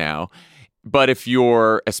anti-institution right now. But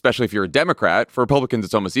especially if you're a Democrat, for Republicans,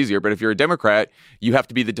 it's almost easier. But if you're a Democrat, you have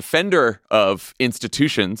to be the defender of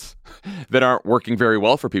institutions that aren't working very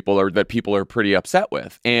well for people or that people are pretty upset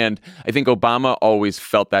with. And I think Obama always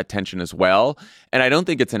felt that tension as well. And I don't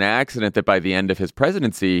think it's an accident that by the end of his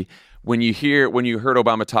presidency, when you heard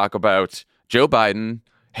Obama talk about Joe Biden,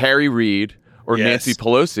 Harry Reid, or Nancy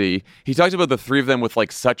Pelosi, he talked about the three of them with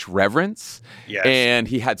like such reverence, and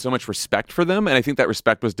he had so much respect for them. And I think that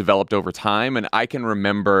respect was developed over time. And I can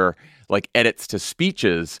remember like edits to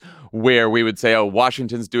speeches where we would say, oh,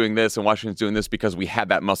 Washington's doing this and Washington's doing this because we had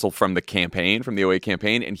that muscle from the campaign, from the 08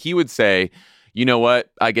 campaign. And he would say, you know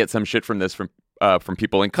what, I get some shit from this from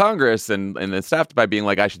people in Congress and the staff by being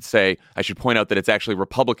like, I should point out that it's actually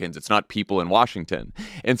Republicans. It's not people in Washington.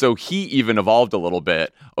 And so he even evolved a little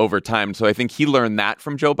bit over time. So I think he learned that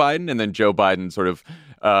from Joe Biden, and then Joe Biden sort of,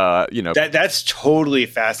 That's totally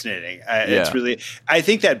fascinating. It's really, I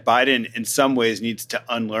think that Biden in some ways needs to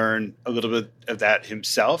unlearn a little bit of that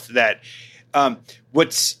himself, that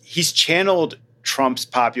he's channeled Trump's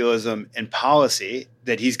populism and policy,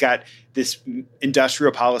 that he's got this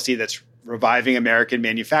industrial policy that's reviving American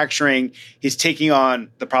manufacturing. He's taking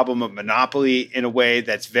on the problem of monopoly in a way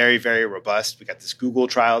that's very, very robust. We got this Google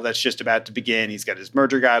trial that's just about to begin. He's got his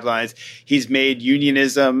merger guidelines. He's made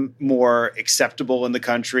unionism more acceptable in the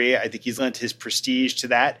country. I think he's lent his prestige to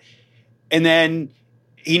that. And then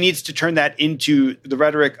he needs to turn that into the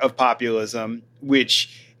rhetoric of populism,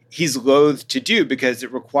 which he's loath to do because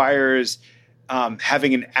it requires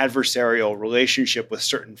having an adversarial relationship with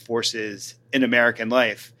certain forces in American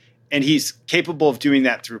life. And he's capable of doing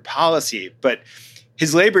that through policy. But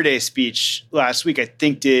his Labor Day speech last week, I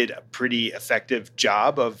think, did a pretty effective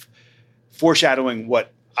job of foreshadowing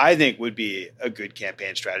what I think would be a good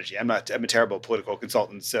campaign strategy. I'm a terrible political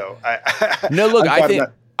consultant, so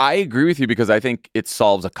I agree with you because I think it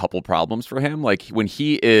solves a couple problems for him. Like when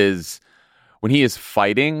he is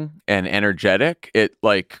fighting and energetic, it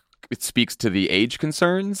speaks to the age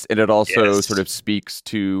concerns, and it also sort of speaks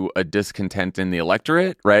to a discontent in the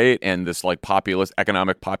electorate, right? And this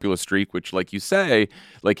economic populist streak, which, like you say,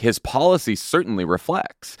 his policy certainly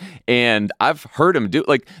reflects. And I've heard him do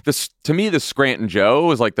this. To me, the Scranton Joe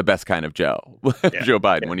is the best kind of Joe, Joe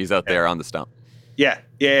Biden, when he's out there on the stump.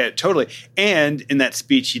 Yeah, totally. And in that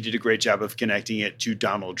speech, he did a great job of connecting it to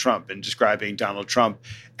Donald Trump and describing Donald Trump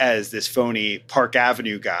as this phony Park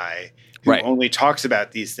Avenue guy who only talks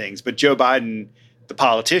about these things. But Joe Biden, the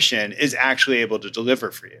politician, is actually able to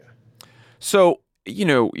deliver for you. So,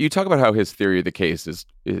 you talk about how his theory of the case is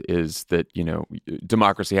that,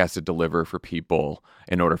 democracy has to deliver for people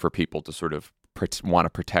in order for people to sort of want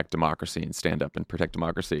to protect democracy and stand up and protect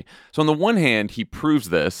democracy. So on the one hand, he proves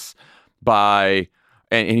this and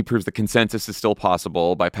he proves the consensus is still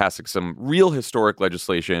possible by passing some real historic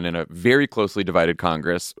legislation in a very closely divided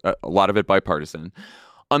Congress, a lot of it bipartisan.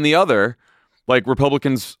 On the other,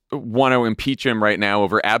 Republicans want to impeach him right now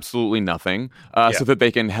over absolutely nothing so that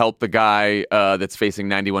they can help the guy that's facing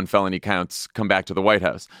 91 felony counts come back to the White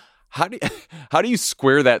House. How do you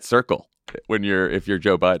square that circle if you're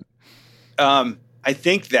Joe Biden? I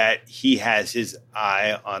think that he has his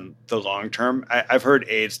eye on the long term. I've heard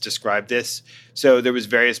aides describe this. So there was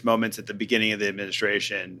various moments at the beginning of the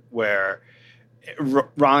administration where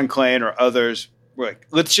Ron Klain or others were like,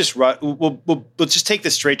 let's just let's just take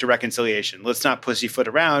this straight to reconciliation. Let's not pussyfoot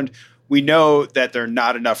around. We know that there are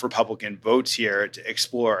not enough Republican votes here to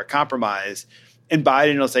explore a compromise. And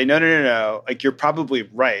Biden will say, no. You're probably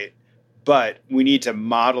right. But we need to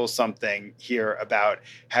model something here about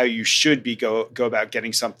how you should go about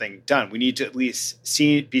getting something done. We need to at least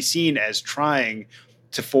be seen as trying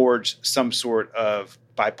to forge some sort of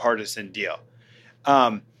bipartisan deal.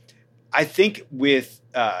 I think with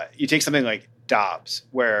you take something like Dobbs,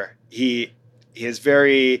 where he has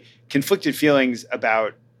very conflicted feelings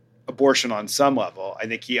about abortion on some level. I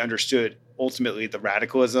think he understood ultimately the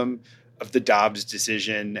radicalism of the Dobbs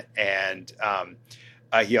decision, and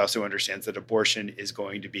he also understands that abortion is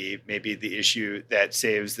going to be maybe the issue that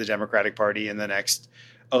saves the Democratic Party in the next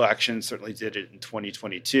election. Certainly did it in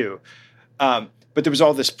 2022. But there was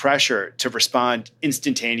all this pressure to respond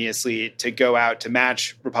instantaneously, to go out to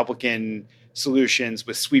match Republican solutions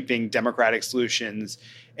with sweeping Democratic solutions.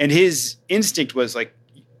 And his instinct was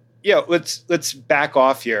let's back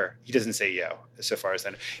off here. He doesn't say yo, so far as I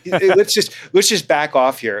know. let's just back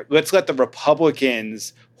off here. Let's let the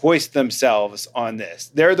Republicans hoist themselves on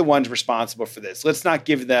this. They're the ones responsible for this. Let's not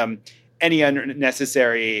give them any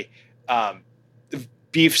unnecessary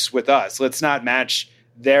beefs with us. Let's not match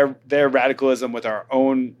their radicalism with our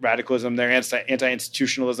own radicalism, their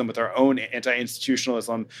anti-institutionalism with our own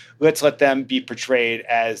anti-institutionalism. Let's let them be portrayed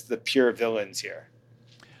as the pure villains here.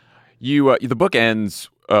 The book ends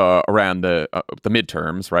around the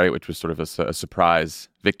midterms, right, which was sort of a surprise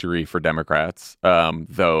victory for Democrats,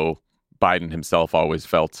 though Biden himself always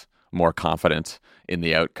felt more confident in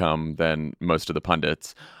the outcome than most of the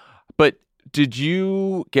pundits. But did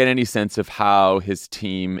you get any sense of how his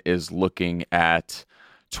team is looking at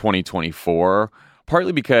 2024?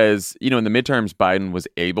 Partly because, in the midterms, Biden was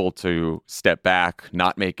able to step back,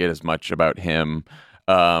 not make it as much about him,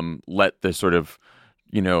 let the sort of,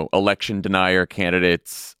 election denier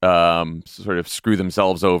candidates sort of screw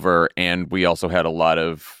themselves over. And we also had a lot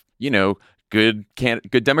of, good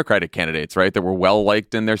Democratic candidates, right, that were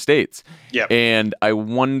well-liked in their states. Yeah. And I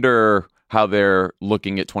wonder how they're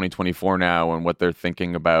looking at 2024 now and what they're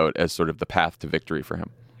thinking about as sort of the path to victory for him.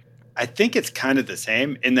 I think it's kind of the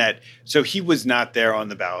same in that, so he was not there on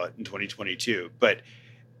the ballot in 2022, but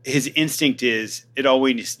his instinct is it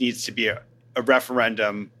always needs to be a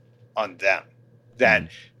referendum on them.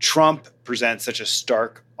 That Trump presents such a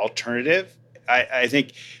stark alternative I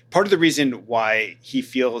think part of the reason why he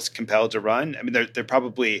feels compelled to run, I mean, there are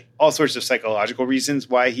probably all sorts of psychological reasons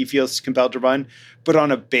why he feels compelled to run, but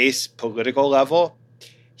on a base political level,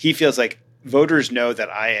 he feels like voters know that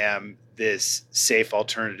I am this safe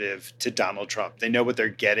alternative to Donald Trump. They know what they're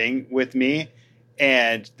getting with me,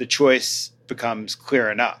 and the choice becomes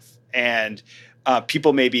clear enough. And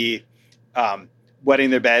people may be wetting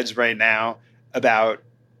their beds right now about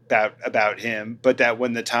him, but that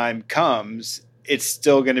when the time comes, it's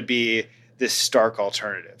still going to be this stark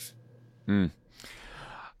alternative.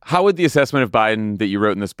 How would the assessment of Biden that you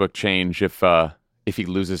wrote in this book change if he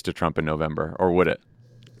loses to Trump in November, or would it?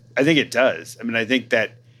 I think it does. I mean, I think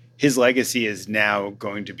that his legacy is now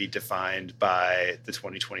going to be defined by the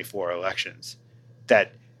 2024 elections.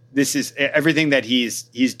 That this is everything that he's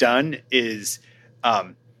done is,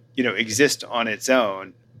 exist on its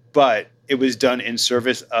own, but it was done in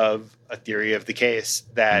service of a theory of the case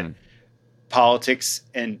that politics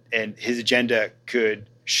and his agenda could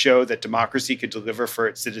show that democracy could deliver for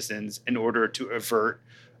its citizens in order to avert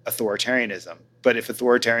authoritarianism. But if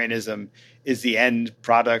authoritarianism is the end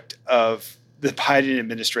product of the Biden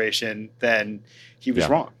administration, then he was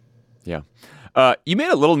wrong. Yeah. You made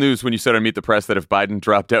a little news when you said on Meet the Press that if Biden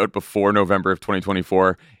dropped out before November of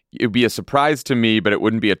 2024, it would be a surprise to me, but it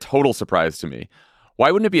wouldn't be a total surprise to me.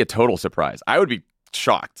 Why wouldn't it be a total surprise? I would be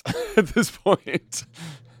shocked at this point.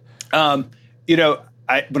 When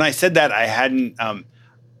I said that, I hadn't.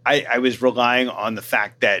 I was relying on the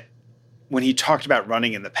fact that when he talked about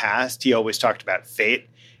running in the past, he always talked about fate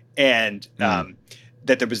and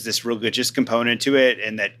that there was this religious component to it,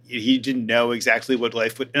 and that he didn't know exactly what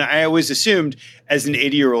life would. And I always assumed, as an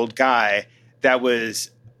 80-year-old guy, that was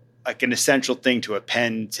like an essential thing to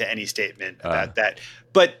append to any statement about that.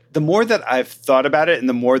 But the more that I've thought about it and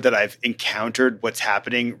the more that I've encountered what's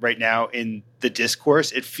happening right now in the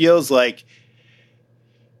discourse, it feels like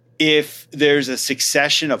if there's a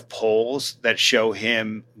succession of polls that show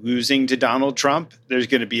him losing to Donald Trump, there's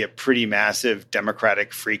going to be a pretty massive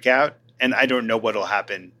Democratic freakout. And I don't know what will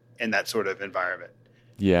happen in that sort of environment.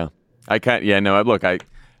 Yeah,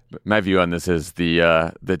 my view on this is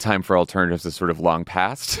the time for alternatives is sort of long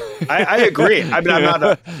past. I agree. I mean, I'm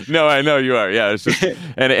not. No, I know you are. Yeah, it's just,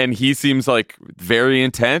 and he seems like very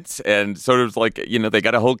intense and sort of like, they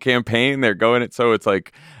got a whole campaign. They're going it. So it's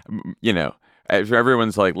like,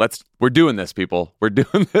 everyone's like, we're doing this, people. We're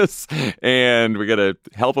doing this, and we got to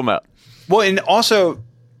help them out. Well, and also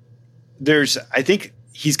I think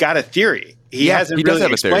he's got a theory. He hasn't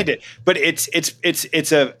really explained it, but it's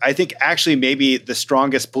I think actually maybe the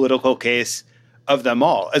strongest political case of them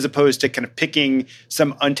all, as opposed to kind of picking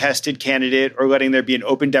some untested candidate or letting there be an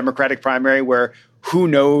open Democratic primary where who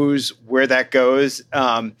knows where that goes.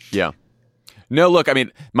 Yeah. No, look, I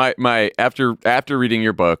mean, my after reading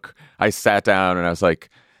your book, I sat down and I was like,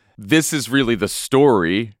 this is really the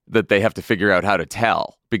story that they have to figure out how to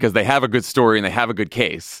tell, because they have a good story and they have a good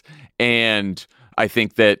case. And I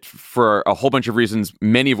think that for a whole bunch of reasons,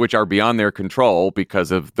 many of which are beyond their control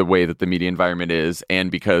because of the way that the media environment is,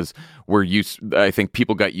 and because I think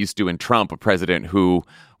people got used to in Trump, a president who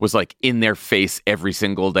was like in their face every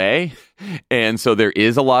single day. And so there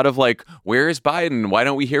is a lot of like, where is Biden? Why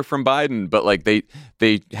don't we hear from Biden? But like they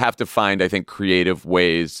have to find, I think, creative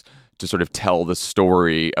ways to sort of tell the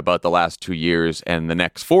story about the last 2 years and the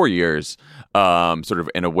next 4 years, sort of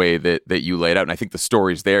in a way that you laid out. And I think the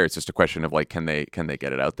story's there. It's just a question of like, can they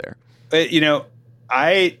get it out there?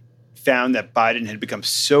 I found that Biden had become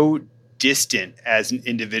so distant as an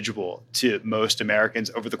individual to most Americans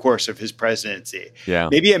over the course of his presidency. Yeah.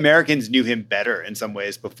 Maybe Americans knew him better in some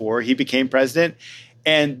ways before he became president.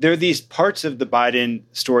 And there are these parts of the Biden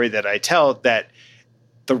story that I tell that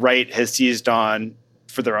the right has seized on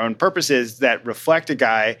for their own purposes that reflect a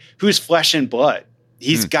guy who's flesh and blood.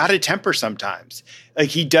 He's got a temper sometimes. Like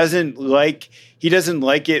he doesn't like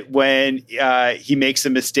it when he makes a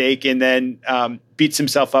mistake and then beats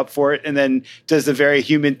himself up for it, and then does the very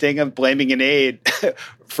human thing of blaming an aide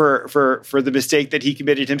for the mistake that he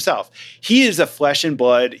committed himself. He is a flesh and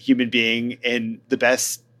blood human being in the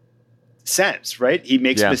best sense, right? He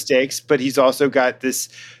makes mistakes, but he's also got this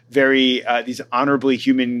very these honorably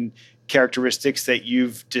human characteristics that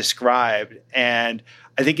you've described. And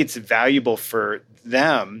I think it's valuable for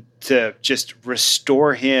them to just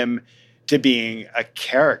restore him to being a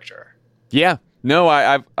character. Yeah. No,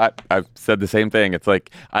 I've said the same thing. It's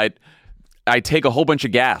like I take a whole bunch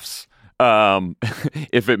of gaffes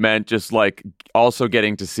if it meant just like also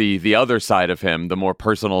getting to see the other side of him, the more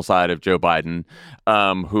personal side of Joe Biden,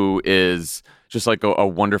 who is just like a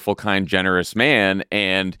wonderful, kind, generous man.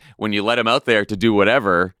 And when you let him out there to do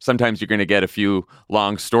whatever, sometimes you're going to get a few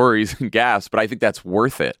long stories and gasps, but I think that's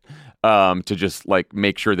worth it to just like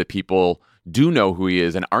make sure that people do know who he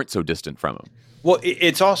is and aren't so distant from him. Well,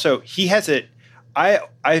 it's also, he has it.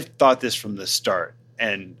 I've thought this from the start,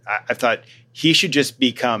 and I thought he should just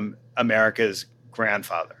become America's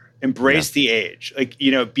grandfather. Embrace the age, like,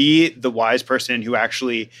 be the wise person who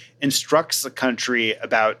actually instructs the country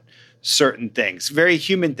about certain things, very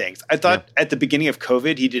human things. I thought at the beginning of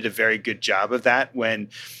COVID, he did a very good job of that when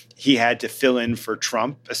he had to fill in for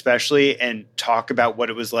Trump, especially, and talk about what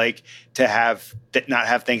it was like to not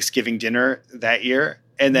have Thanksgiving dinner that year.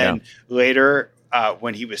 And then later,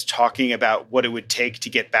 when he was talking about what it would take to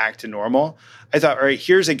get back to normal, I thought, all right,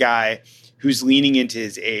 here's a guy who's leaning into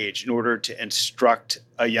his age in order to instruct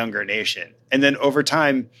a younger nation. And then over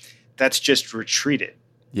time, that's just retreated.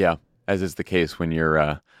 Yeah, as is the case when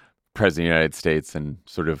you're president of the United States and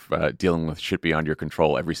sort of dealing with shit beyond your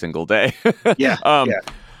control every single day.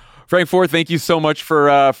 Frank Foer, thank you so much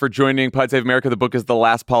for joining Pod Save America. The book is The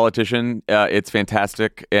Last Politician. It's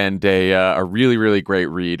fantastic and a really, really great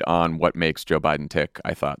read on what makes Joe Biden tick,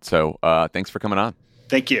 I thought. So thanks for coming on.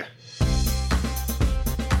 Thank you.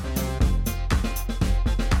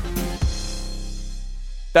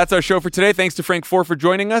 That's our show for today. Thanks to Frank Foer for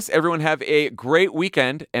joining us. Everyone have a great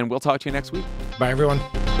weekend, and we'll talk to you next week. Bye, everyone.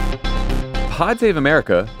 Pod Save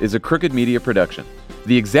America is a Crooked Media production.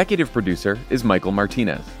 The executive producer is Michael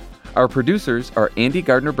Martinez. Our producers are Andy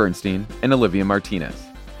Gardner-Bernstein and Olivia Martinez.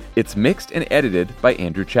 It's mixed and edited by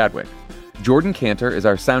Andrew Chadwick. Jordan Cantor is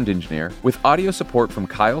our sound engineer, with audio support from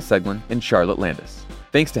Kyle Seglin and Charlotte Landis.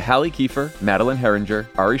 Thanks to Hallie Kiefer, Madeline Herringer,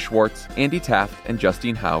 Ari Schwartz, Andy Taft, and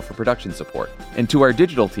Justine Howe for production support. And to our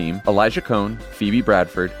digital team, Elijah Cohn, Phoebe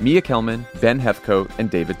Bradford, Mia Kelman, Ben Heathcote, and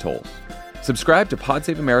David Tolles. Subscribe to Pod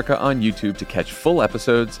Save America on YouTube to catch full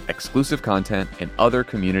episodes, exclusive content, and other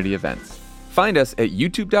community events. Find us at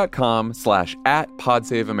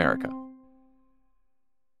youtube.com/@PodSaveAmerica.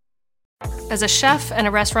 As a chef and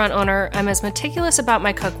a restaurant owner, I'm as meticulous about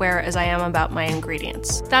my cookware as I am about my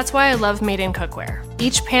ingredients. That's why I love Made in Cookware.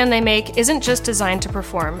 Each pan they make isn't just designed to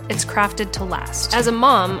perform, it's crafted to last. As a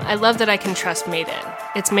mom, I love that I can trust Made In.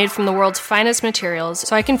 It's made from the world's finest materials,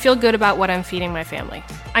 so I can feel good about what I'm feeding my family.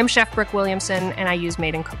 I'm Chef Brooke Williamson, and I use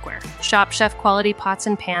Made in Cookware. Shop chef-quality pots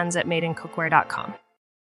and pans at madeincookware.com.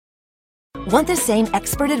 Want the same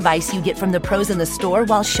expert advice you get from the pros in the store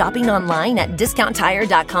while shopping online at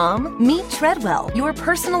DiscountTire.com? Meet Treadwell, your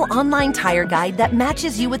personal online tire guide that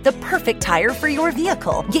matches you with the perfect tire for your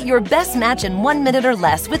vehicle. Get your best match in 1 minute or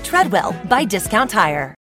less with Treadwell by Discount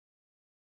Tire.